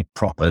pandemic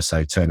proper,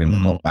 so turning the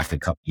clock back a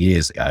couple of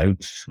years ago,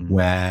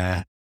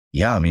 where,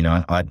 yeah, I mean,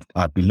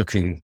 I'd be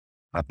looking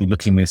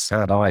with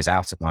sad eyes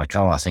out at my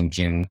car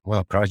thinking,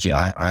 well, crikey,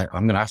 I'm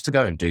going to have to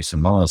go and do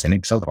some miles in it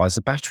because otherwise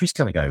the battery's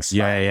going to go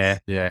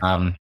flat. Yeah.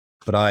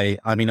 But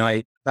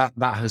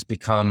that has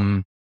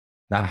become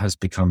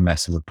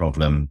less of a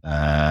problem.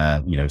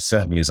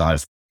 Certainly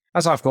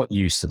as I've got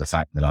used to the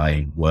fact that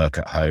I work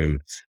at home,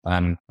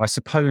 I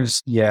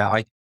suppose,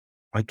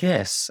 I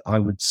guess I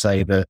would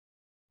say that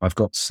I've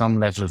got some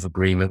level of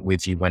agreement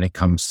with you when it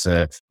comes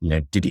to,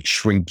 did it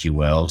shrink your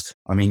world?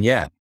 I mean,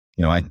 I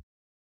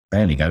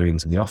barely go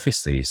into the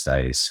office these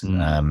days.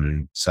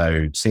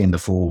 So seeing the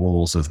four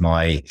walls of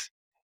my,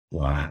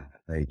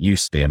 it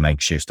used to be a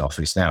makeshift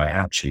office. Now it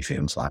actually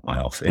feels like my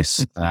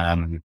office.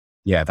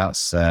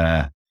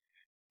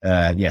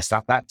 Yes,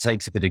 that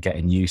takes a bit of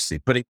getting used to,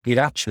 but it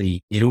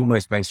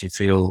almost makes you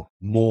feel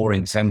more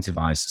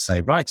incentivized to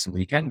say, right, so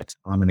weekend,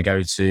 I'm going to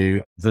go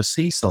to the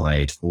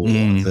Seaside or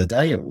the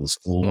Dales,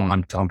 or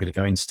I'm going to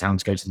go into town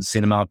to go to the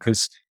cinema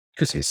because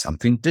it's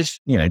something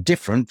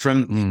different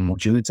from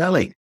watching the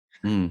telly.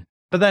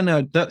 But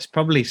then that's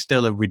probably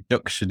still a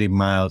reduction in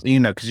miles,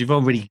 because you've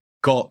already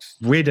got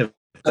rid of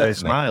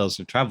those miles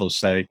of travel.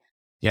 So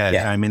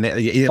I mean,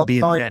 it'll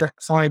be 5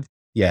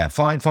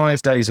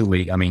 days a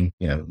week. I mean,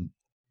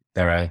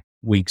 there are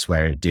weeks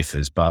where it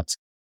differs, but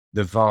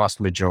the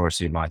vast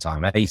majority of my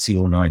time, 80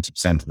 or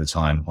 90% of the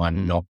time,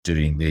 I'm not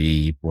doing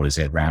the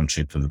round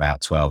trip of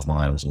about 12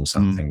 miles or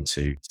something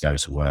to go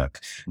to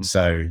work.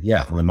 So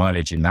the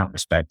mileage in that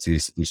respect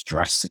is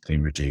drastically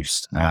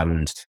reduced,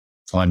 and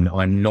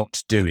I'm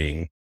not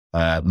doing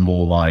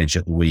more mileage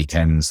at the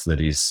weekends that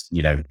is,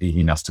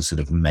 enough to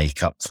sort of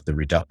make up for the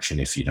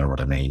reduction, if you know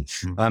what I mean.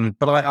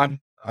 But I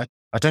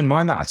don't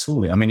mind that at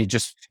all. I mean,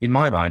 in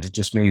my mind, it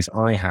just means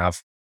I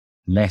have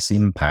less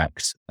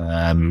impact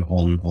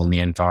on the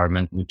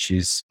environment, which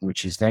is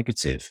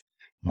negative.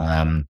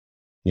 I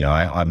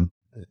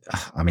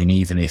mean,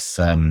 even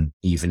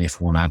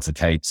if one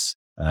advocates,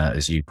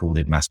 as you called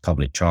it, mass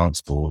public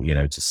transport,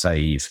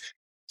 to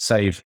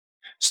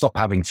stop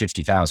having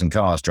 50,000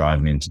 cars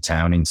driving into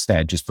town,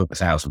 instead just put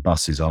 1,000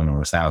 buses on, or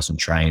 1,000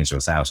 trains, or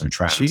 1,000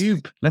 trams.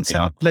 Tube, let's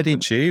have bloody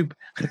tube.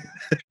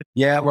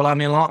 Well, I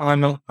mean,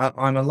 I'm a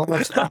lot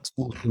of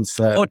transport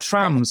or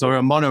trams or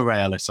a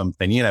monorail or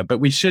something, but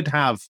we should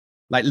have,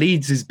 like,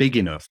 Leeds is big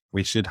enough.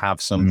 We should have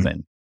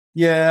something.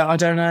 Yeah, I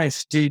don't know.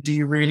 Do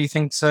you really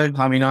think so?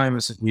 I mean, I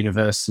was at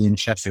university in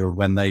Sheffield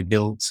when they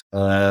built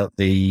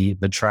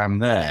the tram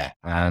there,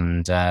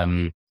 and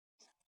I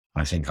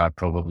think I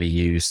probably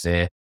used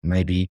it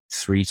maybe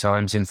 3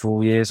 times in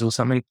 4 years or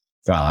something.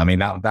 Well, I mean,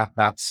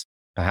 that's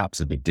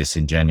perhaps a bit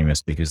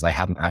disingenuous because they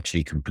hadn't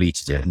actually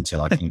completed it until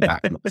I came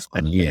back the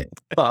following year.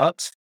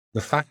 But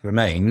the fact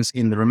remains,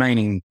 in the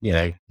remaining,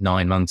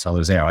 9 months I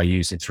was there, I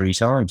used it 3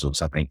 times or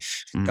something.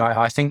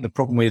 I think the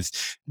problem with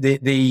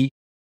the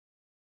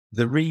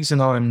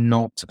reason I'm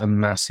not a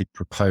massive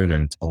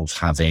proponent of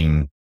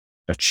having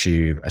a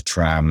tube, a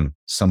tram,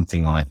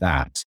 something like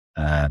that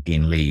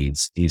in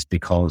Leeds is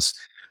because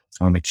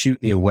I'm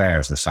acutely aware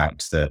of the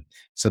fact that,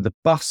 so the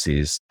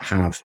buses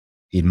have,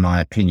 in my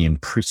opinion,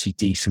 pretty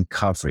decent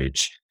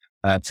coverage.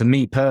 To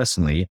me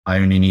personally, I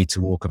only need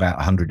to walk about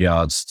 100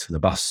 yards to the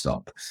bus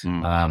stop.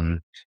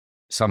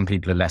 Some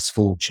people are less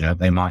fortunate.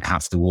 They might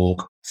have to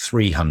walk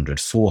 300,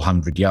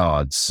 400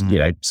 yards.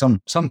 Some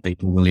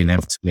people will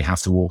inevitably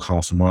have to walk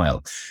half a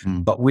mile.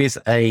 But with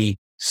a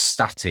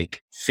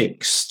static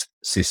fixed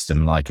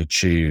system like a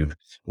tube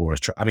or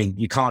I mean,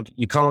 you can't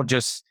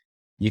just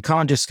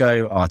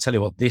go, I'll tell you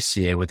what, this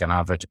year we're going to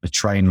have a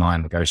train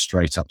line that goes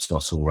straight up to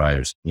Dossall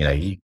Road.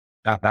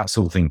 That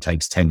sort of thing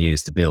takes 10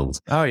 years to build.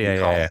 Oh,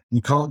 yeah.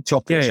 You can't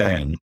chop the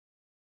chain.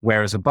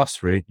 Whereas a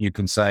bus route, you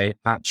can say,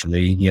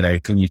 actually,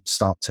 can you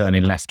start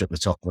turning left at the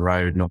top of the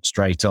road, not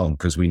straight on,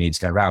 because we need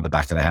to go around the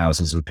back of the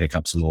houses and pick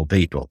up some more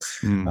people.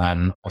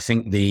 And I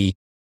think the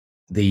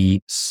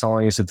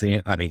size of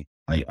I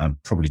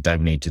probably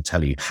don't need to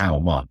tell you how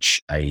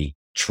much a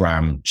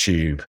tram,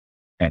 tube,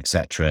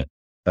 etc.,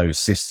 those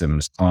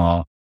systems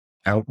are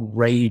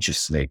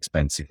outrageously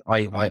expensive.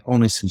 I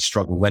honestly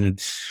struggle when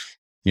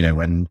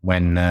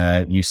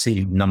you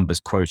see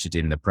numbers quoted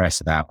in the press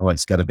about,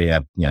 it's going to be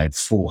a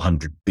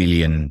 400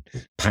 billion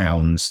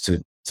pounds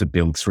to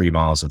build 3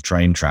 miles of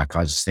train track.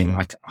 I just think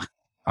I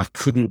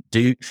can't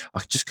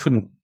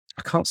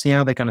see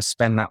how they're going to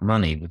spend that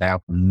money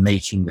without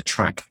making the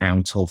track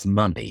out of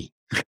money.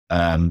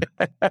 And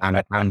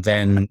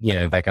then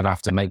they're going to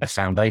have to make the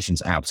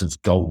foundations out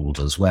of gold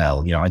as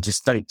well. I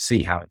just don't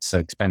see how it's so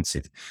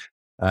expensive.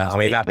 I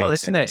mean,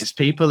 isn't it? It's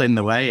people in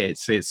the way.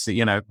 It's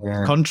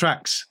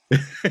contracts.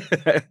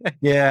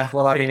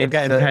 Well, I mean,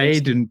 getting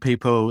paid and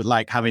people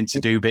like having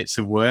to do bits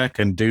of work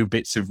and do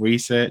bits of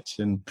research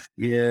and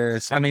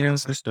I mean,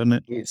 it's just done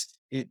it.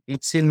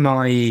 It's in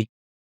my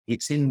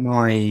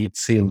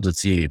field of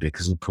view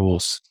because, of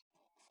course,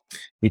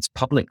 it's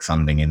public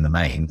funding in the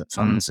main that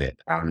funds it.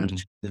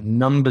 And the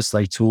numbers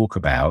they talk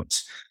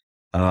about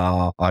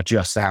are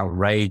just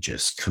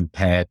outrageous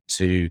compared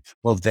to,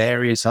 well,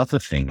 various other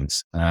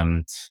things.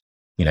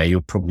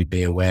 You'll probably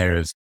be aware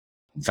of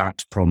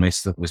that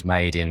promise that was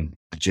made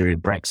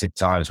during Brexit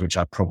times, which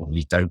I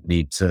probably don't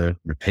need to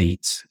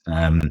repeat.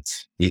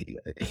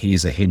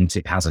 Here's a hint: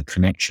 it has a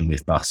connection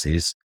with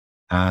buses,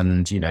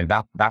 and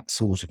that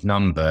sort of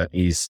number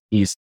is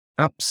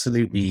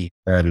absolutely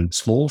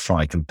small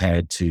fry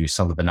compared to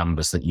some of the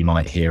numbers that you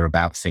might hear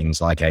about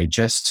things like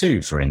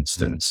HS2, for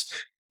instance.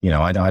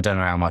 I don't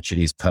know how much it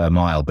is per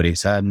mile, but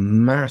it's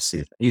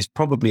massive. It's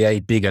probably a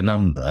bigger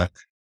number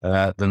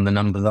than the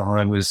number that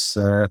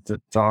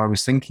I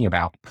was thinking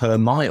about per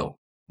mile.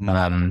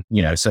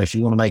 So if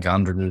you want to make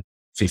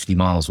 150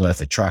 miles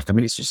worth of track, I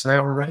mean, it's just an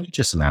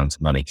outrageous amount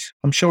of money.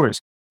 I'm sure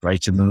it's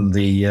greater than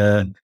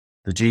the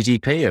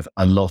GDP of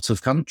a lot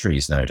of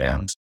countries, no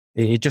doubt.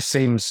 It just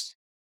seems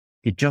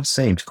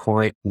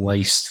quite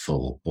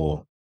wasteful,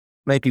 or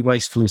maybe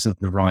wasteful isn't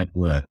the right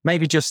word.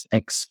 Maybe just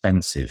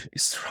expensive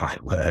is the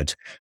right word.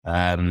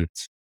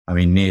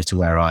 Near to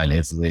where I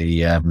live,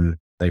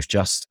 they've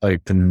just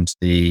opened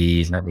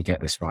let me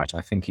get this right,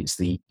 I think it's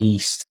the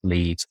East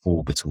Leeds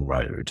Orbital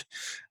Road.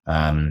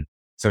 So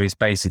it's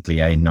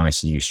basically a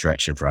nice new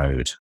stretch of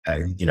road.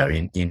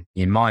 In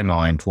my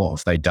mind, what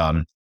have they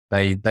done?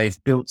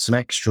 They've built some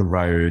extra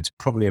roads,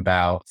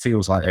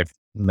 feels like they've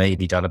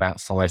maybe done about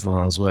 5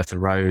 miles worth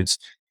of roads.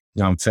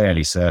 I'm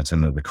fairly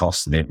certain that the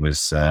cost of it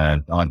was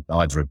either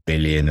 $1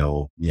 billion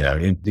or,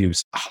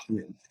 it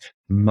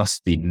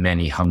must be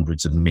many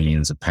hundreds of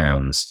millions of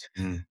pounds.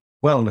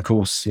 Well, and of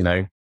course,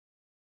 with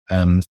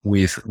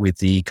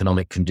the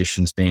economic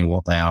conditions being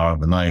what they are at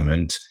the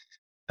moment,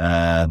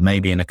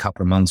 maybe in a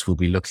couple of months, we'll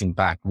be looking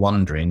back,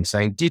 wondering,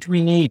 saying, did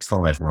we need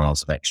 5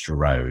 miles of extra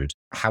road,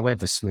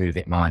 however smooth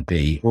it might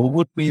be? Or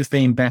would we have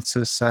been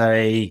better,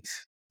 say,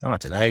 I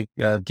don't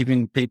know,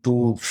 giving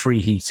people free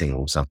heating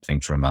or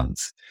something for a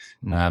month?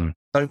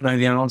 Don't know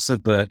the answer,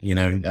 but,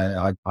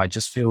 I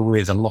just feel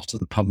with a lot of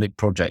the public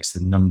projects,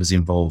 the numbers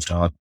involved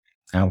are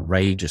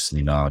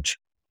outrageously large.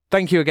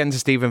 Thank you again to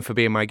Stephen for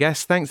being my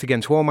guest. Thanks again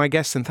to all my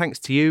guests, and thanks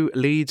to you,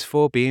 Leeds,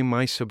 for being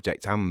my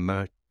subject.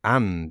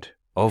 And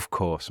of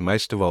course,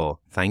 most of all,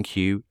 thank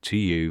you to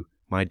you,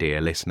 my dear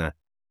listener.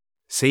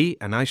 See,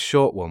 a nice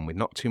short one with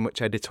not too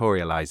much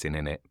editorialising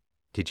in it.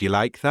 Did you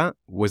like that?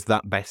 Was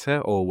that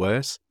better or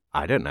worse?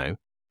 I don't know.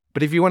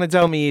 But if you want to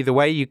tell me either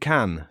way, you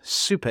can.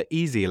 Super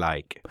easy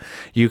like.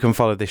 You can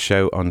follow this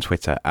show on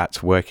Twitter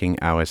at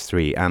Working Hours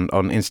 3 and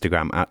on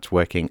Instagram at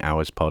Working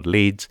Hours Pod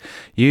Leeds.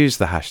 Use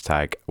the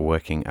hashtag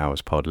Working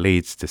Hours Pod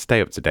Leeds to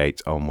stay up to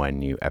date on when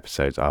new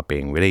episodes are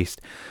being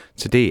released,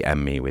 to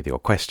DM me with your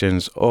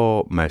questions,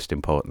 or most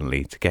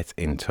importantly, to get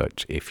in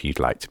touch if you'd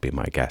like to be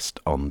my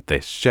guest on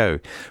this show.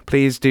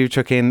 Please do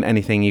chuck in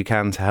anything you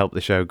can to help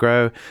the show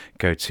grow.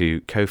 Go to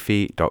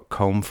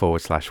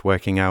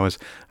ko-fi.com/working hours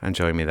and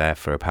join me there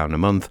for £1 a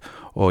month,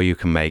 or you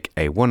can make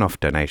a one-off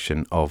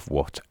donation of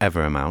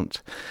whatever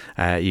amount.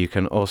 You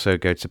can also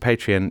go to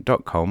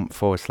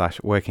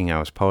patreon.com/working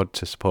hours pod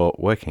to support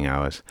Working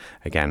Hours,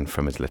 again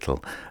from as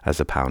little as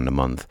 £1 a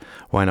month.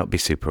 Why not be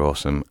super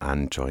awesome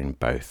and join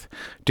both?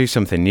 Do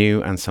something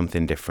new and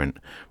something different.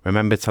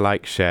 Remember to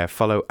like, share,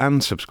 follow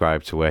and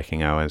subscribe to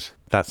Working Hours.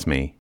 That's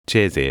me.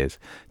 Cheers ears.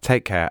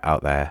 Take care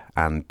out there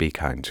and be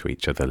kind to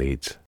each other,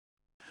 Leeds.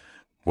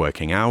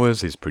 Working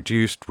Hours is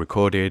produced,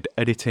 recorded,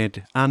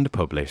 edited and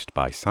published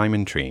by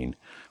Simon Treen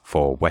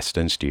for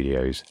Western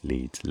Studios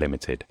Leeds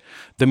Limited.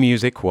 The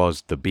music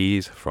was The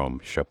Bees from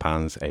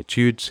Chopin's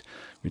Etudes,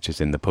 which is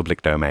in the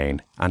public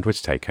domain and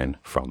was taken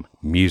from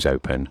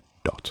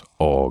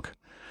museopen.org.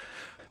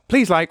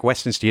 Please like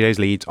Western Studios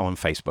Leeds on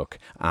Facebook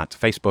at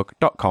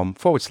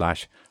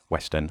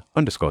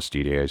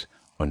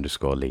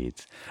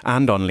facebook.com/Western_Studios_Leeds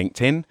and on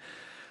LinkedIn,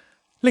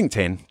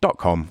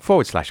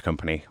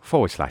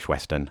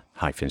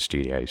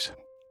 linkedin.com/company/Western-Studios.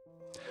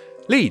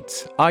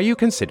 Leeds, are you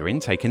considering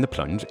taking the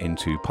plunge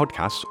into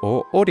podcasts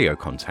or audio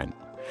content?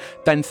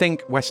 Then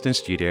think Western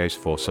Studios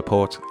for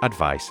support,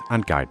 advice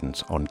and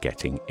guidance on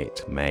getting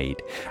it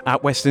made.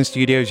 At Western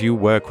Studios, you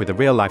work with a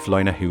real-life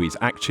learner who is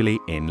actually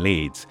in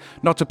Leeds.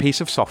 Not a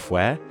piece of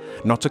software,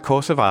 not a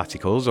course of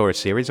articles or a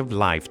series of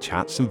live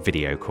chats and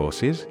video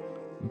courses,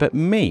 but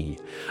me,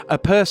 a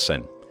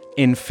person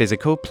in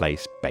physical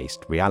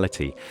place-based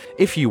reality.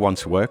 If you want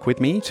to work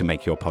with me to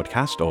make your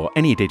podcast or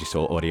any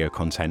digital audio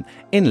content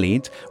in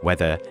Leeds,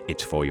 whether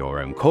it's for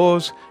your own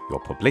cause, your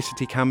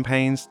publicity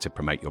campaigns, to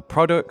promote your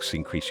products,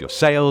 increase your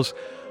sales,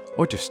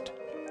 or just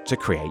to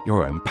create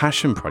your own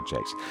passion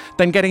projects,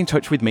 then get in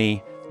touch with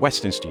me,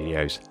 Western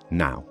Studios,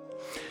 now.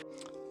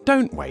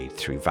 Don't wade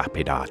through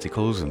vapid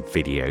articles and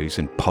videos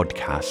and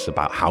podcasts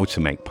about how to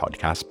make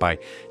podcasts by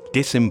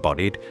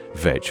disembodied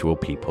virtual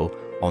people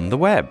on the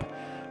web.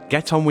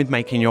 Get on with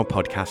making your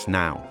podcast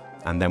now,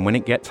 and then when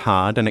it gets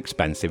hard and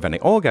expensive and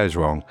it all goes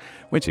wrong,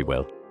 which it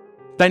will,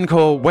 then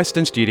call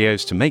Western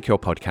Studios to make your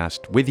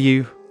podcast with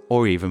you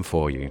or even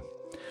for you.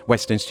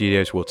 Western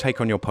Studios will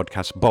take on your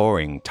podcast's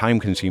boring,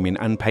 time-consuming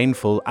and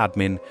painful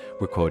admin,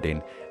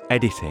 recording,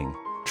 editing,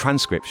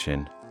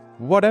 transcription,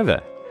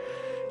 whatever.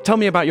 Tell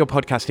me about your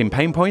podcasting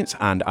pain points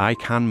and I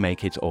can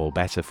make it all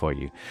better for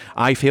you.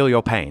 I feel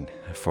your pain.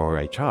 For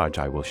a charge,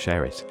 I will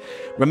share it.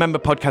 Remember,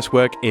 podcast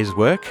work is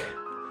work.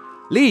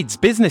 Leads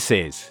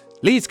businesses,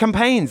 leads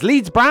campaigns,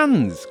 leads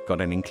brands.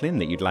 Got an inkling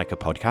that you'd like a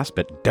podcast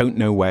but don't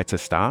know where to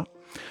start?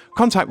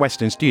 Contact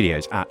Western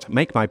Studios at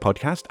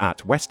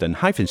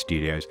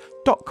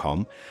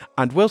makemypodcast@western-studios.com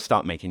and we'll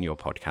start making your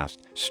podcast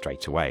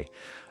straight away.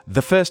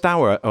 The first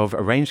hour of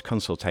arranged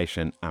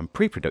consultation and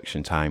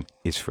pre-production time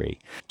is free.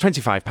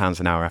 £25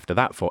 an hour after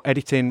that for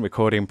editing,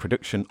 recording,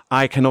 production.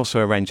 I can also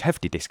arrange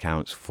hefty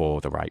discounts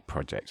for the right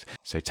projects.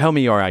 So tell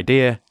me your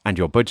idea and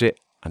your budget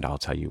and I'll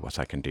tell you what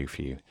I can do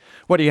for you.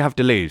 What do you have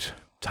to lose?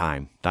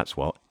 Time. That's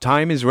what.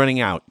 Time is running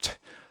out.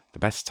 The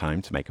best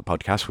time to make a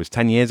podcast was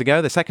 10 years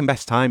ago. The second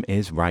best time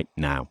is right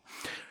now.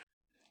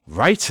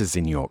 Writers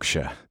in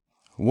Yorkshire,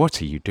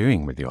 what are you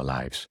doing with your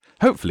lives?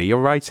 Hopefully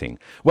you're writing.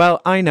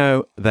 Well, I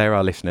know there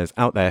are listeners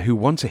out there who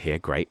want to hear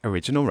great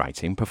original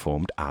writing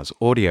performed as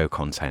audio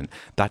content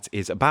that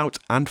is about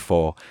and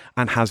for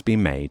and has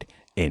been made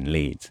in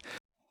Leeds.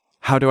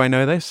 How do I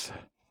know this?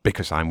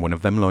 Because I'm one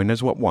of them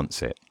loiners what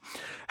wants it.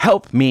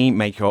 Help me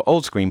make your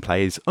old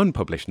screenplays,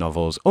 unpublished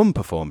novels,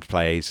 unperformed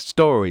plays,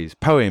 stories,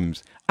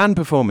 poems, and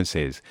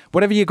performances,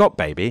 whatever you got,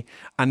 baby,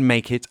 and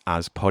make it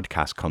as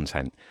podcast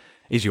content.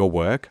 Is your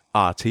work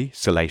arty,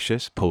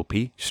 salacious,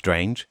 pulpy,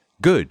 strange?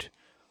 Good.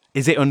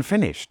 Is it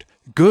unfinished?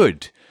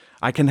 Good.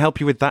 I can help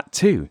you with that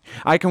too.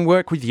 I can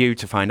work with you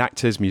to find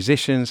actors,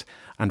 musicians,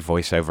 and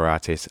voiceover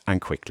artists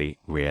and quickly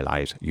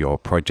realize your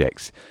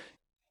projects.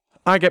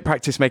 I get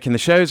practice making the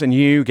shows and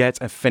you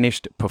get a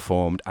finished,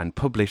 performed, and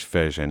published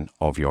version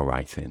of your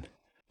writing.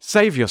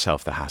 Save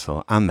yourself the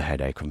hassle and the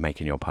headache of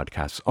making your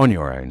podcasts on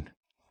your own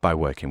by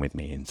working with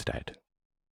me instead.